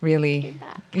 Really.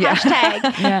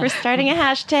 Hashtag. We're starting a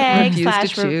hashtag. Refuse to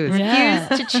choose. Refuse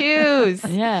to choose.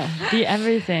 Be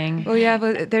everything. Well,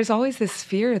 but there's always this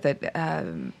fear that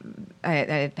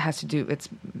it has to do. It's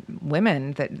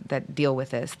women that deal with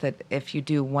this. That if you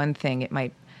do one thing, it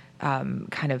might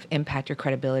kind of impact your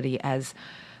credibility as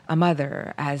a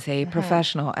mother, as a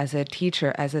professional, as a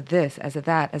teacher, as a this, as a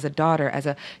that, as a daughter, as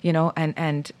a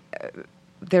and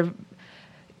there.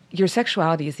 Your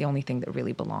sexuality is the only thing that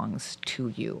really belongs to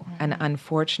you. And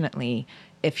unfortunately,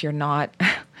 if you're not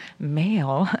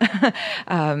male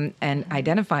and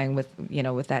identifying with,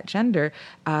 with that gender,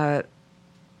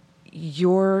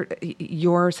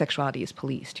 your sexuality is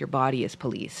policed. Your body is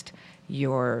policed.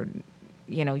 You've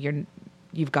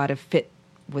got to fit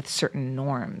with certain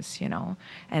norms,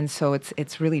 And so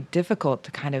it's really difficult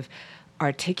to kind of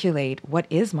articulate what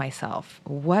is myself,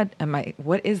 what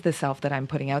is the self that I'm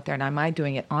putting out there, and am I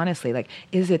doing it honestly? Like,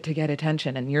 is it to get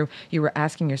attention? And you were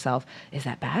asking yourself, is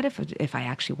that bad if I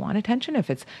actually want attention? If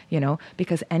it's,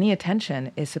 because any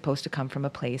attention is supposed to come from a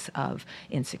place of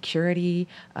insecurity,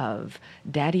 of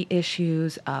daddy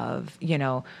issues, of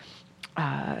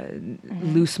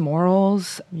loose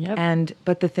morals. Yep.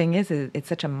 But the thing is it's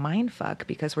such a mind fuck,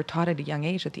 because we're taught at a young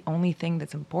age that the only thing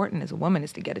that's important as a woman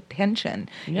is to get attention,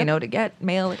 to get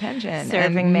male attention,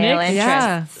 serving male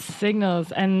interests,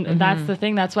 signals. And that's the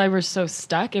thing. That's why we're so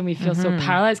stuck and we feel so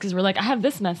paralyzed, because we're like, I have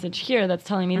this message here that's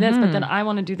telling me this, but then I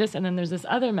want to do this, and then there's this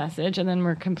other message, and then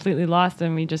we're completely lost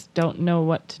and we just don't know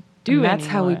what to do. And that's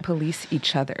anymore. how we police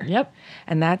each other. Yep.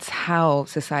 And that's how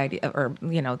society, or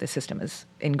the system is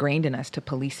ingrained in us, to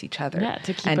police each other. Yeah,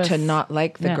 to keep and us, to not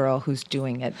like the girl who's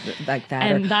doing it like that,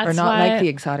 and or not like the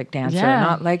exotic dancer, or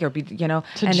not like, or be, to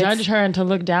and judge her and to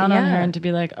look down on her and to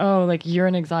be like, oh, like, you're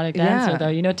an exotic dancer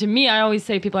though. To me, I always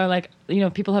say, people are like,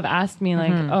 people have asked me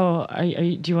like, oh, are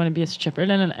you, do you want to be a stripper?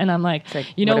 And I'm like,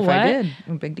 you know what? I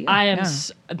did? Big deal. I am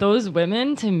those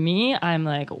women, to me, I'm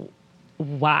like,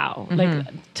 wow.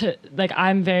 Like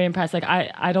I'm very impressed. Like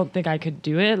I don't think I could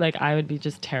do it. Like I would be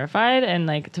just terrified. And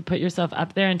like to put yourself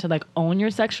up there and to like own your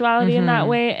sexuality in that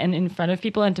way and in front of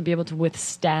people, and to be able to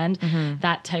withstand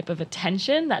that type of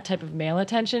attention, that type of male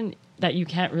attention that you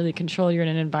can't really control. You're in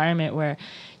an environment where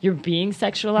you're being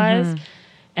sexualized.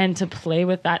 And to play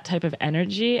with that type of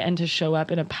energy and to show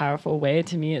up in a powerful way,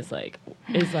 to me is like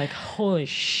holy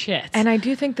shit. And I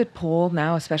do think that pole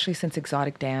now, especially since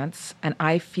exotic dance, and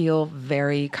I feel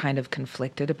very kind of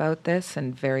conflicted about this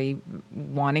and very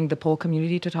wanting the pole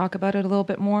community to talk about it a little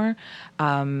bit more.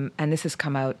 And this has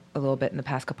come out a little bit in the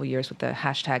past couple of years with the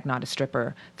hashtag not a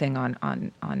stripper thing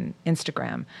on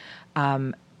Instagram.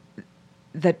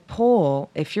 That pole,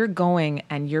 if you're going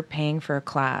and you're paying for a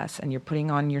class and you're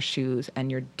putting on your shoes and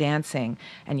you're dancing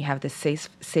and you have this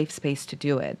safe space to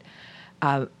do it,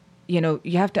 you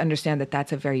have to understand that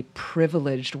that's a very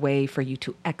privileged way for you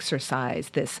to exercise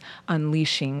this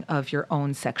unleashing of your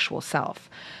own sexual self.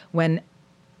 When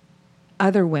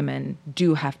other women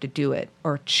do have to do it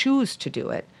or choose to do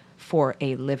it for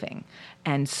a living.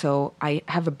 And so I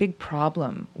have a big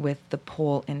problem with the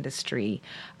pole industry,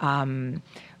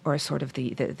 or sort of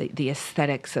the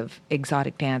aesthetics of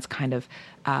exotic dance kind of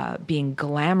being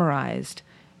glamorized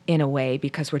in a way,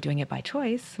 because we're doing it by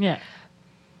choice. Yeah.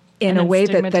 In a way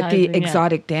that the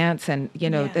exotic dance and,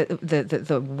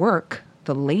 the work,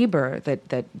 the labor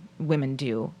that women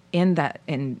do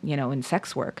in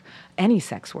sex work, any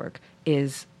sex work,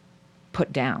 is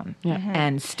put down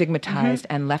and stigmatized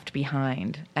and left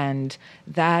behind. And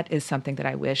that is something that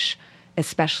I wish,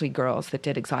 especially girls that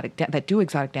do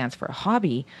exotic dance for a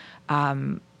hobby,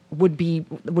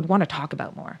 would want to talk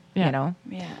about more. And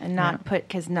not put,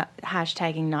 because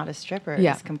hashtagging not a stripper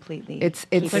is completely it's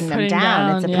keeping them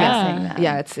down. It's oppressing them.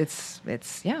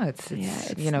 It's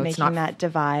making it's not that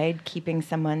divide, keeping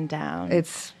someone down.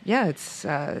 It's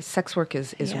sex work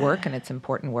is work, and it's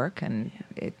important work, and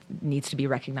it needs to be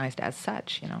recognized as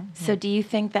such. So do you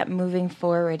think that moving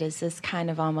forward, is this kind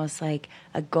of almost like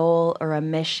a goal or a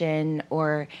mission,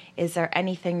 or is there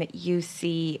anything that you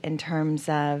see in terms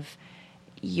of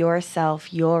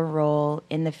yourself, your role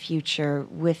in the future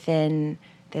within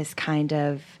this kind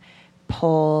of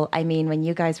pole? I mean, when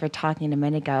you guys were talking a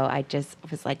minute ago, I just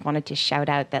was like, wanted to shout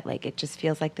out that like it just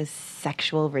feels like this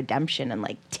sexual redemption and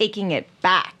like taking it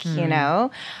back,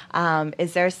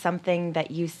 Is there something that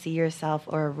you see yourself,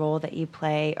 or a role that you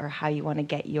play, or how you want to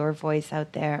get your voice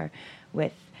out there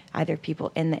with either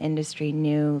people in the industry,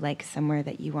 new, like somewhere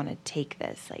that you want to take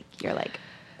this? Like you're like,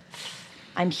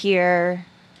 I'm here.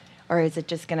 Or is it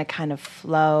just going to kind of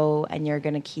flow and you're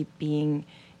going to keep being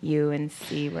you and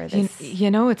see where this...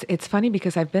 It's funny,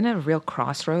 because I've been at a real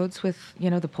crossroads with,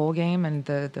 the pole game and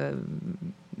the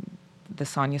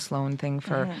Sonja Sloane thing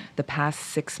for the past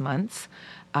 6 months,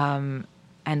 and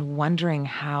wondering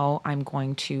how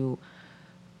to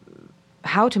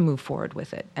move forward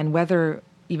with it, and whether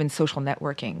even social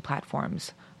networking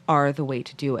platforms are the way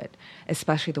to do it,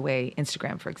 especially the way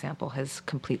Instagram, for example, has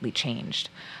completely changed.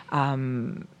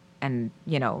 And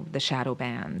the shadow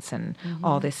bans and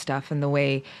all this stuff, and the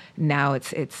way now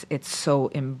it's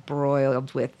so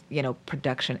embroiled with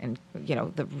production and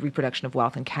the reproduction of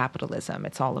wealth and capitalism.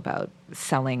 It's all about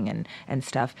selling and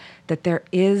stuff. That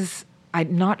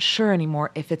I'm not sure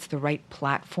anymore if it's the right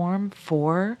platform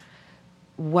for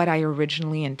what I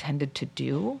originally intended to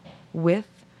do with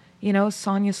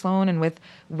Sonja Sloane and with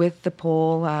the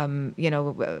pole,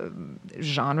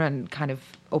 genre, and kind of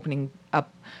opening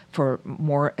up for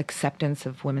more acceptance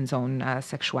of women's own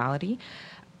sexuality.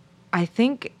 I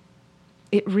think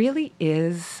it really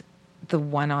is the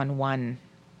one-on-one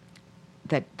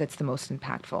that's the most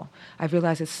impactful. I've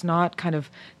realized it's not kind of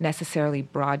necessarily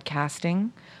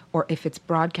broadcasting, or if it's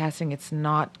broadcasting, it's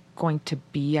not going to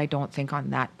be, I don't think,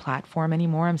 on that platform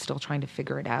anymore. I'm still trying to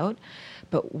figure it out.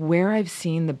 But where I've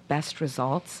seen the best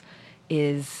results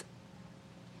is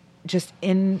just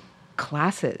in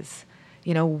classes.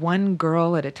 One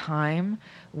girl at a time,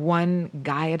 one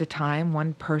guy at a time,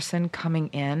 one person coming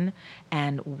in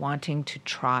and wanting to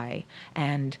try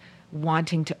and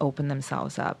wanting to open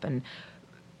themselves up, and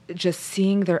just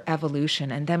seeing their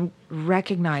evolution and them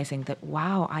recognizing that,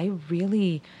 wow, I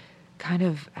really kind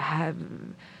of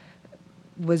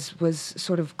was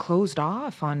sort of closed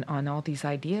off on all these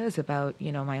ideas about,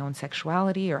 my own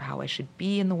sexuality or how I should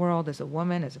be in the world as a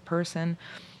woman, as a person.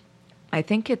 I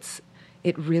think it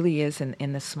really is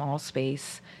in the small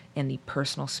space, in the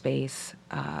personal space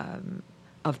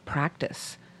of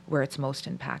practice where it's most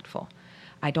impactful.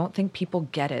 I don't think people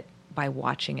get it by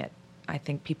watching it. I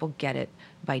think people get it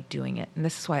by doing it. And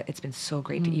this is why it's been so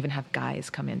great to even have guys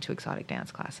come into exotic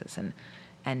dance classes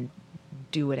and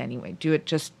do it anyway. Do it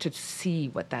just to see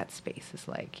what that space is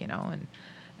like,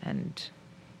 and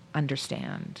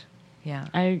understand.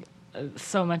 Yeah.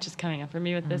 So much is coming up for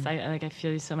me with this. I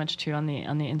feel you so much too on the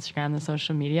Instagram, the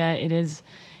social media.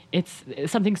 It's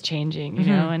something's changing, you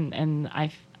know, and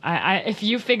I if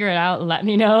you figure it out, let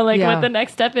me know what the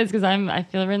next step is, because I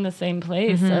feel we're in the same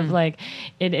place of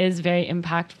it is very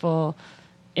impactful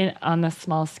on a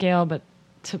small scale, but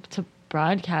to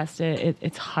broadcast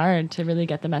it's hard to really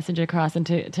get the message across and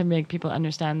to make people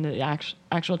understand the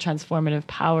actual transformative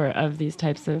power of these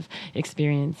types of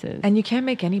experiences. And you can't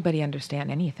make anybody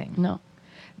understand anything. No.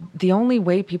 The only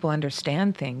way people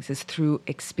understand things is through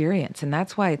experience. And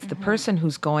that's why it's the person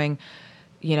who's going,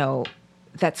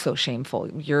 that's so shameful,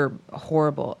 you're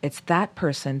horrible. It's that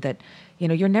person that,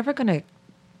 you're never going to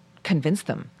convince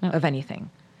them of anything.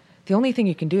 The only thing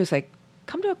you can do is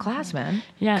come to a class, man.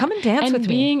 Yeah. Come and dance with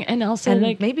me. And also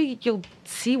maybe you'll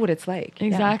see what it's like.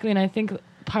 Exactly. Yeah. And I think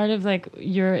part of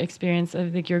your experience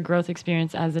of your growth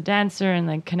experience as a dancer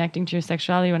and connecting to your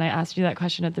sexuality, when I asked you that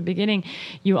question at the beginning,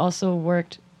 you also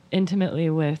worked intimately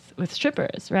with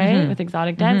strippers, right? With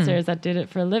exotic dancers that did it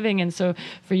for a living. And so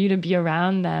for you to be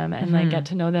around them and get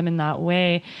to know them in that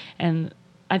way, and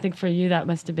I think for you that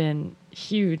must have been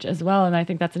huge as well. And I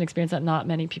think that's an experience that not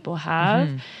many people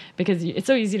have, because it's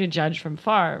so easy to judge from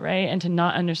far, right? And to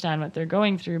not understand what they're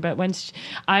going through. But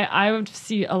I would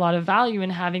see a lot of value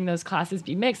in having those classes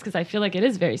be mixed, because I feel like it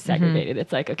is very segregated.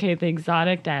 It's okay, the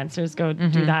exotic dancers go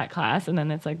do that class, and then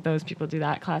it's those people do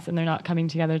that class, and they're not coming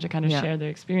together to kind of share their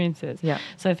experiences. Yeah.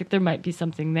 So I think there might be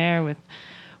something there with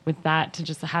that, to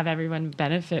just have everyone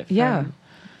benefit from. Yeah.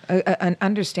 An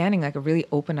understanding, a really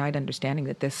open-eyed understanding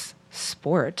that this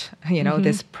sport,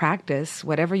 this practice,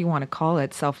 whatever you want to call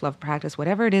it, self-love practice,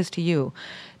 whatever it is to you,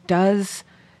 does,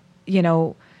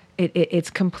 it's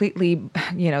completely,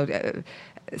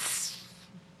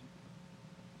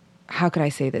 how could I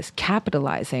say this,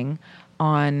 capitalizing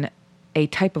on a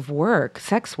type of work,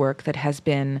 sex work, that has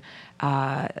been,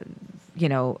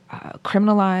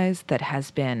 criminalized, that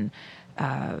has been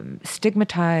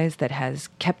stigmatized, that has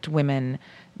kept women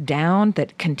down,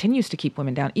 that continues to keep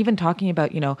women down. Even talking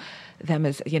about, them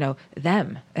as,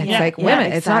 them. It's women.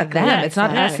 Exactly. It's not them. Yeah, it's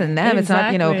not us and them.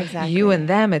 Exactly. It's not, you and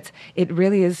them. It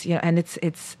really is, and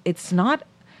it's not,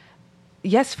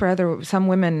 yes, for some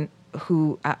women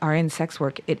who are in sex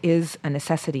work, it is a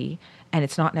necessity, and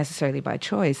it's not necessarily by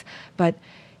choice. But,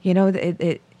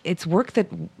 it's work that,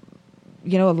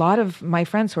 a lot of my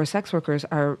friends who are sex workers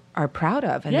are proud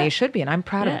of, and they should be, and I'm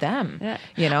proud of them. Yeah.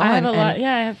 I have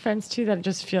I have friends too that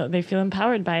just feel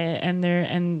empowered by it,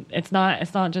 and it's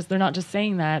not just, they're not just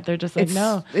saying that, they're just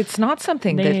no. It's not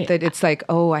something that it's I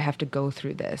have to go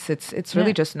through this. It's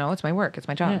really just, no, it's my work, it's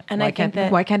my job. Yeah. And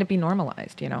why can't it be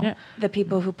normalized, Yeah. The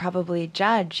people who probably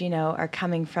judge, are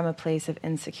coming from a place of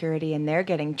insecurity, and they're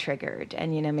getting triggered,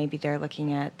 and maybe they're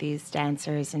looking at these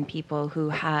dancers and people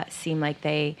who seem like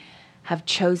they have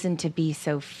chosen to be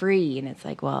so free, and it's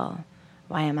well,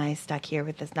 why am I stuck here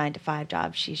with this 9-to-5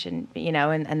 job? She shouldn't be,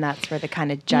 and that's where the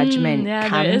kind of judgment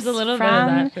comes there is a little from,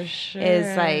 bit of that for sure.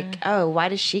 Is oh, why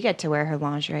does she get to wear her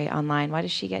lingerie online? Why does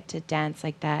she get to dance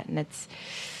like that? And it's,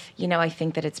 I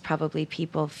think that it's probably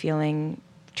people feeling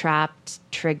trapped,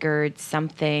 triggered,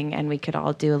 something, and we could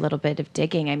all do a little bit of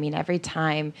digging. I mean, every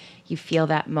time you feel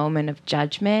that moment of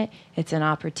judgment, it's an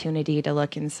opportunity to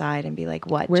look inside and be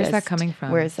where's that coming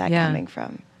from? Where is that coming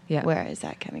from? Yeah. Where is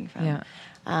that coming from? Yeah.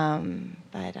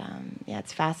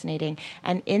 It's fascinating.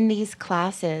 And in these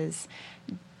classes,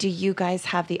 do you guys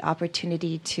have the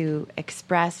opportunity to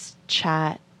express,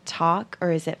 chat, talk,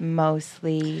 or is it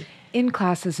mostly in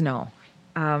classes? No.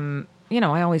 I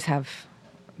always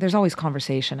there's always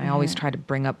conversation. I always try to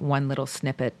bring up one little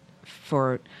snippet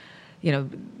for,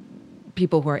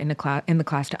 people who are in the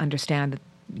class to understand that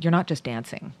you're not just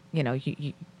dancing.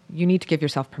 You need to give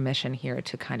yourself permission here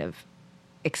to kind of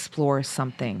explore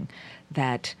something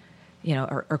that,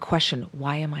 or question,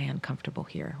 why am I uncomfortable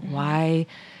here? Why,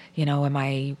 am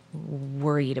I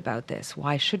worried about this?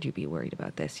 Why should you be worried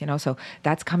about this? So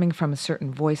that's coming from a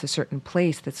certain voice, a certain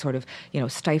place that's sort of,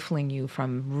 stifling you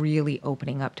from really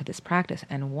opening up to this practice,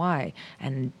 and why.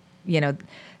 And,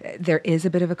 there is a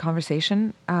bit of a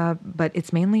conversation, but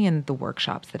it's mainly in the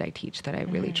workshops that I teach that I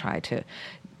really try to,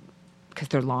 because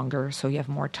they're longer, so you have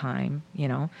more time,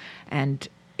 and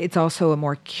it's also a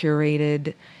more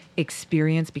curated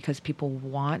experience because people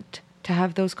want to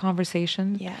have those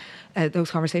conversations. Yeah.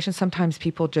 Sometimes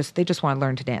people just want to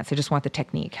learn to dance. They just want the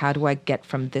technique. How do I get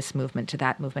from this movement to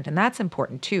that movement? And that's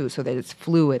important too, so that it's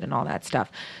fluid and all that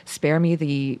stuff. Spare me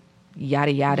the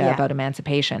yada yada about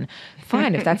emancipation.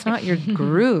 Fine, if that's not your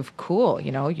groove, cool.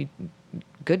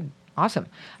 Good, awesome.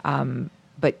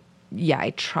 But yeah, I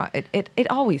try. It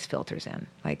always filters in.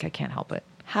 Like, I can't help it.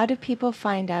 How do people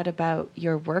find out about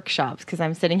your workshops? Because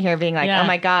I'm sitting here being like, oh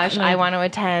my gosh, I want to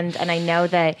attend. And I know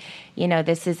that,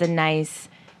 this is a nice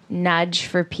nudge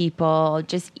for people,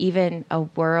 just even a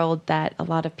world that a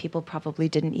lot of people probably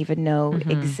didn't even know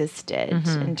existed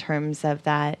in terms of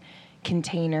that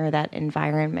container, that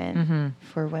environment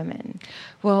for women.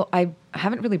 Well, I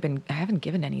haven't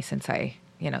given any since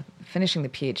finishing the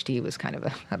PhD was kind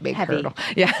of a big hurdle.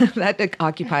 Yeah, that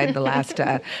occupied the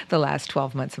last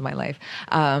 12 months of my life.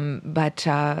 But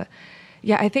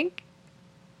I think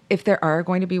if there are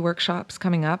going to be workshops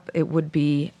coming up, it would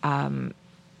be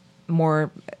more.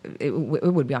 It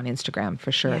would be on Instagram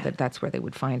for sure. Yeah. That's where they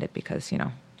would find it, because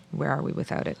where are we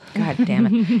without it? God damn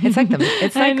it! It's like the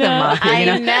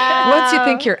mafia. Once you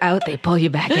think you're out, they pull you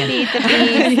back in. Feed the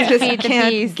beast. You just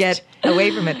can't get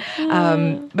away from it.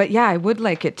 But yeah, I would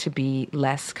like it to be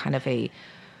less kind of a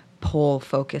pole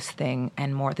focused thing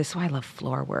and more. This is why I love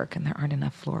floor work, and there aren't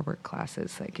enough floor work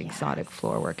classes, like exotic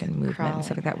floor work and movement and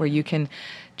stuff like that, where you can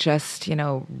just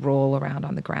roll around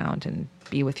on the ground and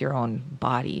be with your own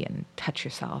body and touch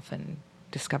yourself and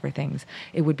discover things.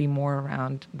 It would be more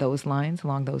along those lines,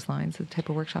 the type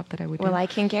of workshop that I would do. Well, I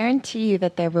can guarantee you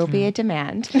that there will be a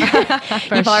demand.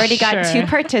 You've already got 2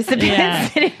 participants. Yeah.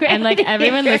 And like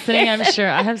everyone listening, I'm sure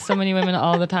I have so many women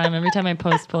all the time. Every time I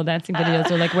post pole dancing videos,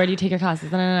 they're like, where do you take your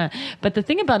classes? No. But the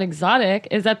thing about exotic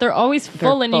is that they're always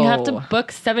full, and you have to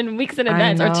book 7 weeks in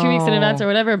advance or 2 weeks in advance or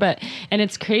whatever. And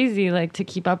it's crazy, like, to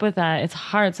keep up with that. It's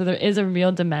hard. So there is a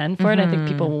real demand for it. I think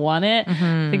people want it.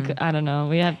 I don't know.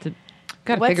 We have to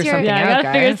Gotta figure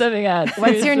something out.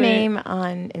 What's your name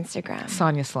on Instagram?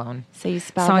 Sonja Sloane. So you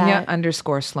spell Sonja that?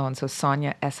 _Sloane. So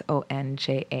Sonja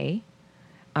SONJA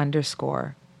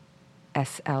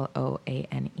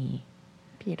 _SLOANE.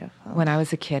 Beautiful. When I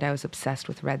was a kid, I was obsessed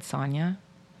with Red Sonja.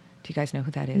 Do you guys know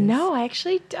who that is? No, I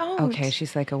actually don't. Okay,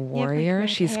 she's like a warrior.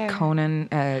 She's hair. Conan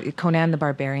the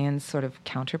Barbarian's sort of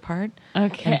counterpart.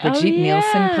 Okay. And Brigitte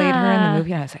Nielsen played her in the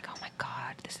movie, and I was like, oh my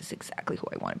God, this is exactly who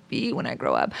I want to be when I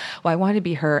grow up. Well, I wanted to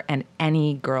be her and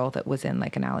any girl that was in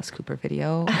like an Alice Cooper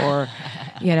video or,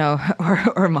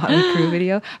 or Motley Crue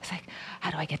video. I was like, how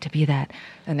do I get to be that?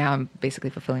 And now I'm basically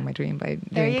fulfilling my dream by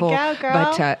doing pole. There you go,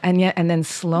 girl. But, and then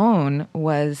Sloane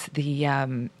was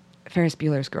the Ferris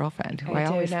Bueller's girlfriend, who I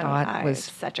always thought was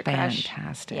such a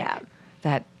fantastic. Yeah.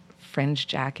 That fringe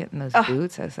jacket and those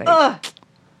boots. I was like,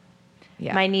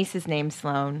 yeah. My niece is named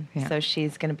Sloane, so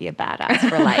she's going to be a badass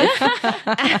for life.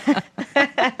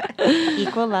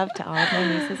 Equal love to all of my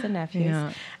nieces and nephews.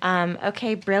 Yeah.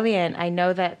 Okay, brilliant. I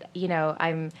know that,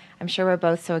 I'm sure we're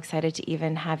both so excited to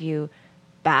even have you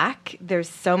back. There's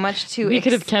so much to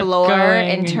explore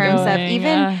in terms of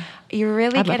even... You're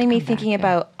really getting me thinking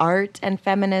about art and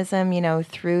feminism,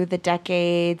 through the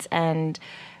decades, and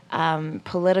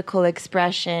political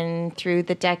expression through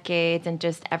the decades, and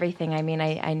just everything. I mean,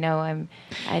 I know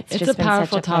it's just a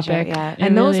powerful topic. Yeah.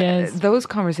 And those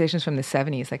conversations from the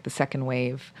 70s, like the second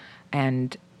wave,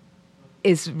 and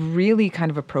is really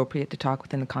kind of appropriate to talk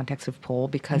within the context of pole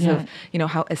because of,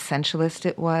 how essentialist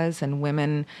it was, and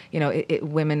women, it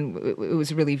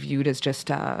was really viewed as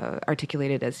just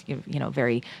articulated as,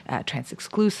 very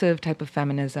trans-exclusive type of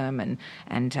feminism,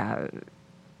 and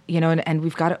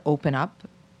we've got to open up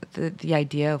the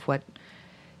idea of what,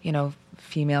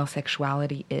 female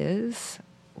sexuality is,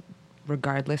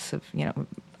 regardless of,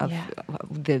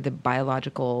 the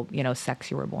biological,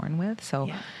 sex you were born with. So,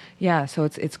 so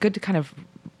it's good to kind of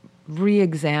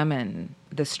re-examine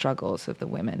the struggles of the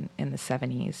women in the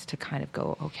 70s to kind of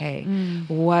go, okay,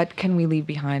 what can we leave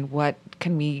behind? What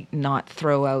can we not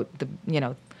throw out,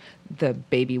 the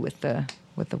baby with the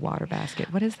water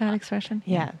basket? What is that expression?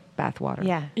 Yeah. Bath water.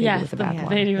 Yeah. Yes, the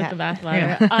lady with the bath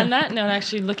water. On that note,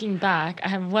 actually looking back, I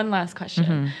have one last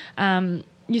question.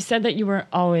 You said that you were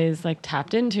always like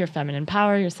tapped into your feminine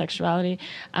power, your sexuality.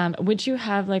 Would you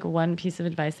have like one piece of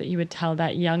advice that you would tell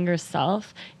that younger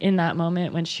self in that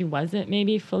moment when she wasn't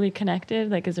maybe fully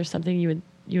connected? Like, is there something you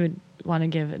would want to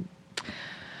give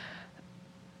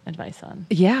advice on?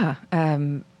 Yeah.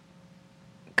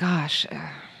 Gosh.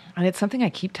 And it's something I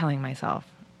keep telling myself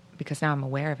because now I'm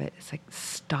aware of it. It's like,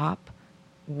 stop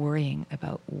worrying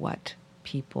about what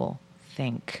people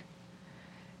think.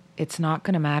 It's not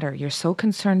going to matter. You're so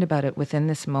concerned about it within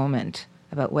this moment,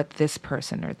 about what this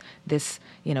person or this,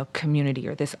 community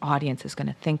or this audience is going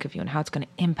to think of you and how it's going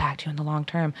to impact you in the long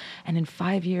term. And in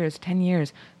 5 years, 10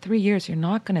 years, 3 years, you're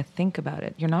not going to think about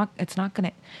it. It's not going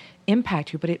to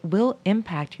impact you, but it will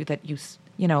impact you that you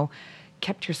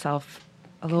kept yourself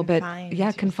a little bit,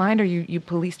 confined, or you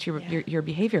policed your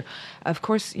behavior. Of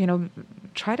course,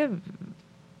 try to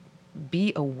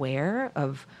be aware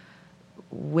of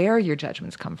where your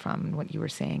judgments come from and what you were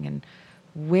saying and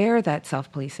where that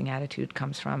self-policing attitude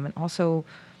comes from, and also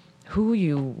who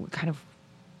you kind of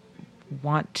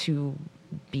want to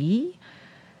be.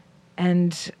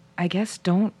 And I guess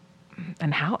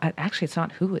actually it's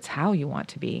not who, it's how you want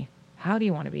to be. How do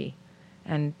you want to be?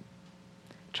 And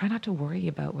try not to worry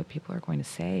about what people are going to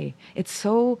say. It's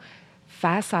so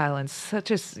facile and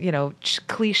such a,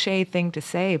 cliche thing to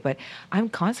say, but I'm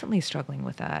constantly struggling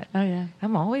with that. Oh yeah.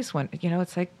 I'm always wondering,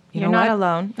 it's like, you're not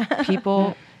alone.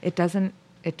 People, it doesn't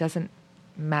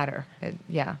matter.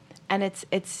 And it's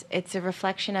a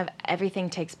reflection of everything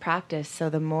takes practice. So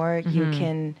the more you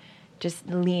can just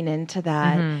lean into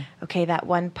that, okay, that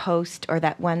one post or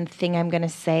that one thing I'm going to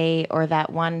say or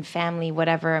that one family,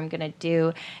 whatever I'm going to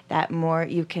do, that more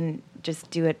you can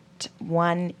just do it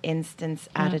one instance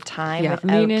at a time without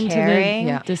lean into caring.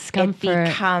 The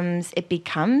discomfort. It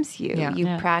becomes you. Yeah.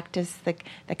 You practice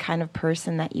the kind of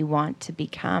person that you want to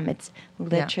become. It's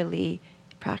literally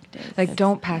practice. Like,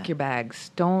 don't pack your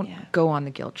bags. Don't go on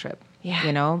the guilt trip.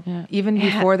 Yeah. Even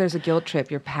before there's a guilt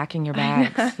trip, you're packing your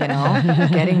bags,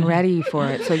 getting ready for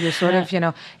it. So you're sort of,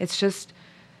 it's just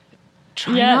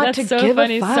try not to that's so give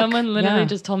funny. a fuck. Someone literally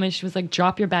just told me, she was like,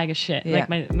 drop your bag of shit. Like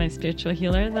my spiritual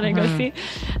healer that I go see.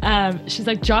 She's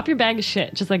like, drop your bag of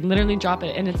shit. Just like literally drop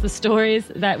it. And it's the stories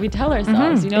that we tell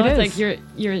ourselves. It's like you're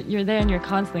there and you're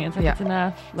constantly. It's like it's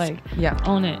enough. Like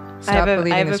own it. I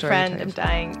have a friend, I'm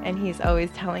dying, and he's always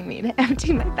telling me to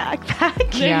empty my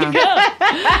backpack. There you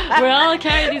go. We're all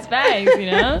carrying these bags,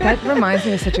 That reminds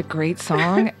me of such a great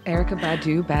song, Erykah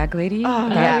Badu, Bag Lady. Oh,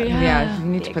 you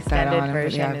need to put that on.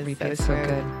 It's so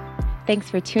good.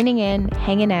 Thanks for tuning in,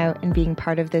 hanging out, and being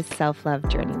part of this self-love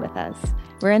journey with us.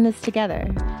 We're in this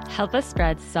together. Help us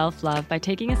spread self-love by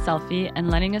taking a selfie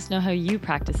and letting us know how you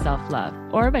practice self-love,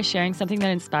 or by sharing something that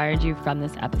inspired you from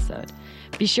this episode.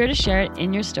 Be sure to share it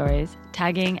in your stories,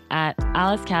 tagging at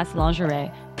Alice Cass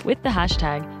Lingerie with the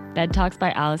hashtag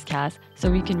BedTalksByAliceCass so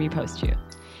we can repost you.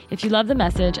 If you love the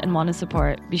message and want to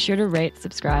support, be sure to rate,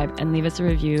 subscribe, and leave us a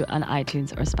review on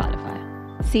iTunes or Spotify.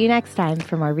 See you next time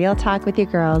for more Real Talk with your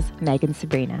girls, Meg and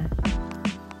Sabrina.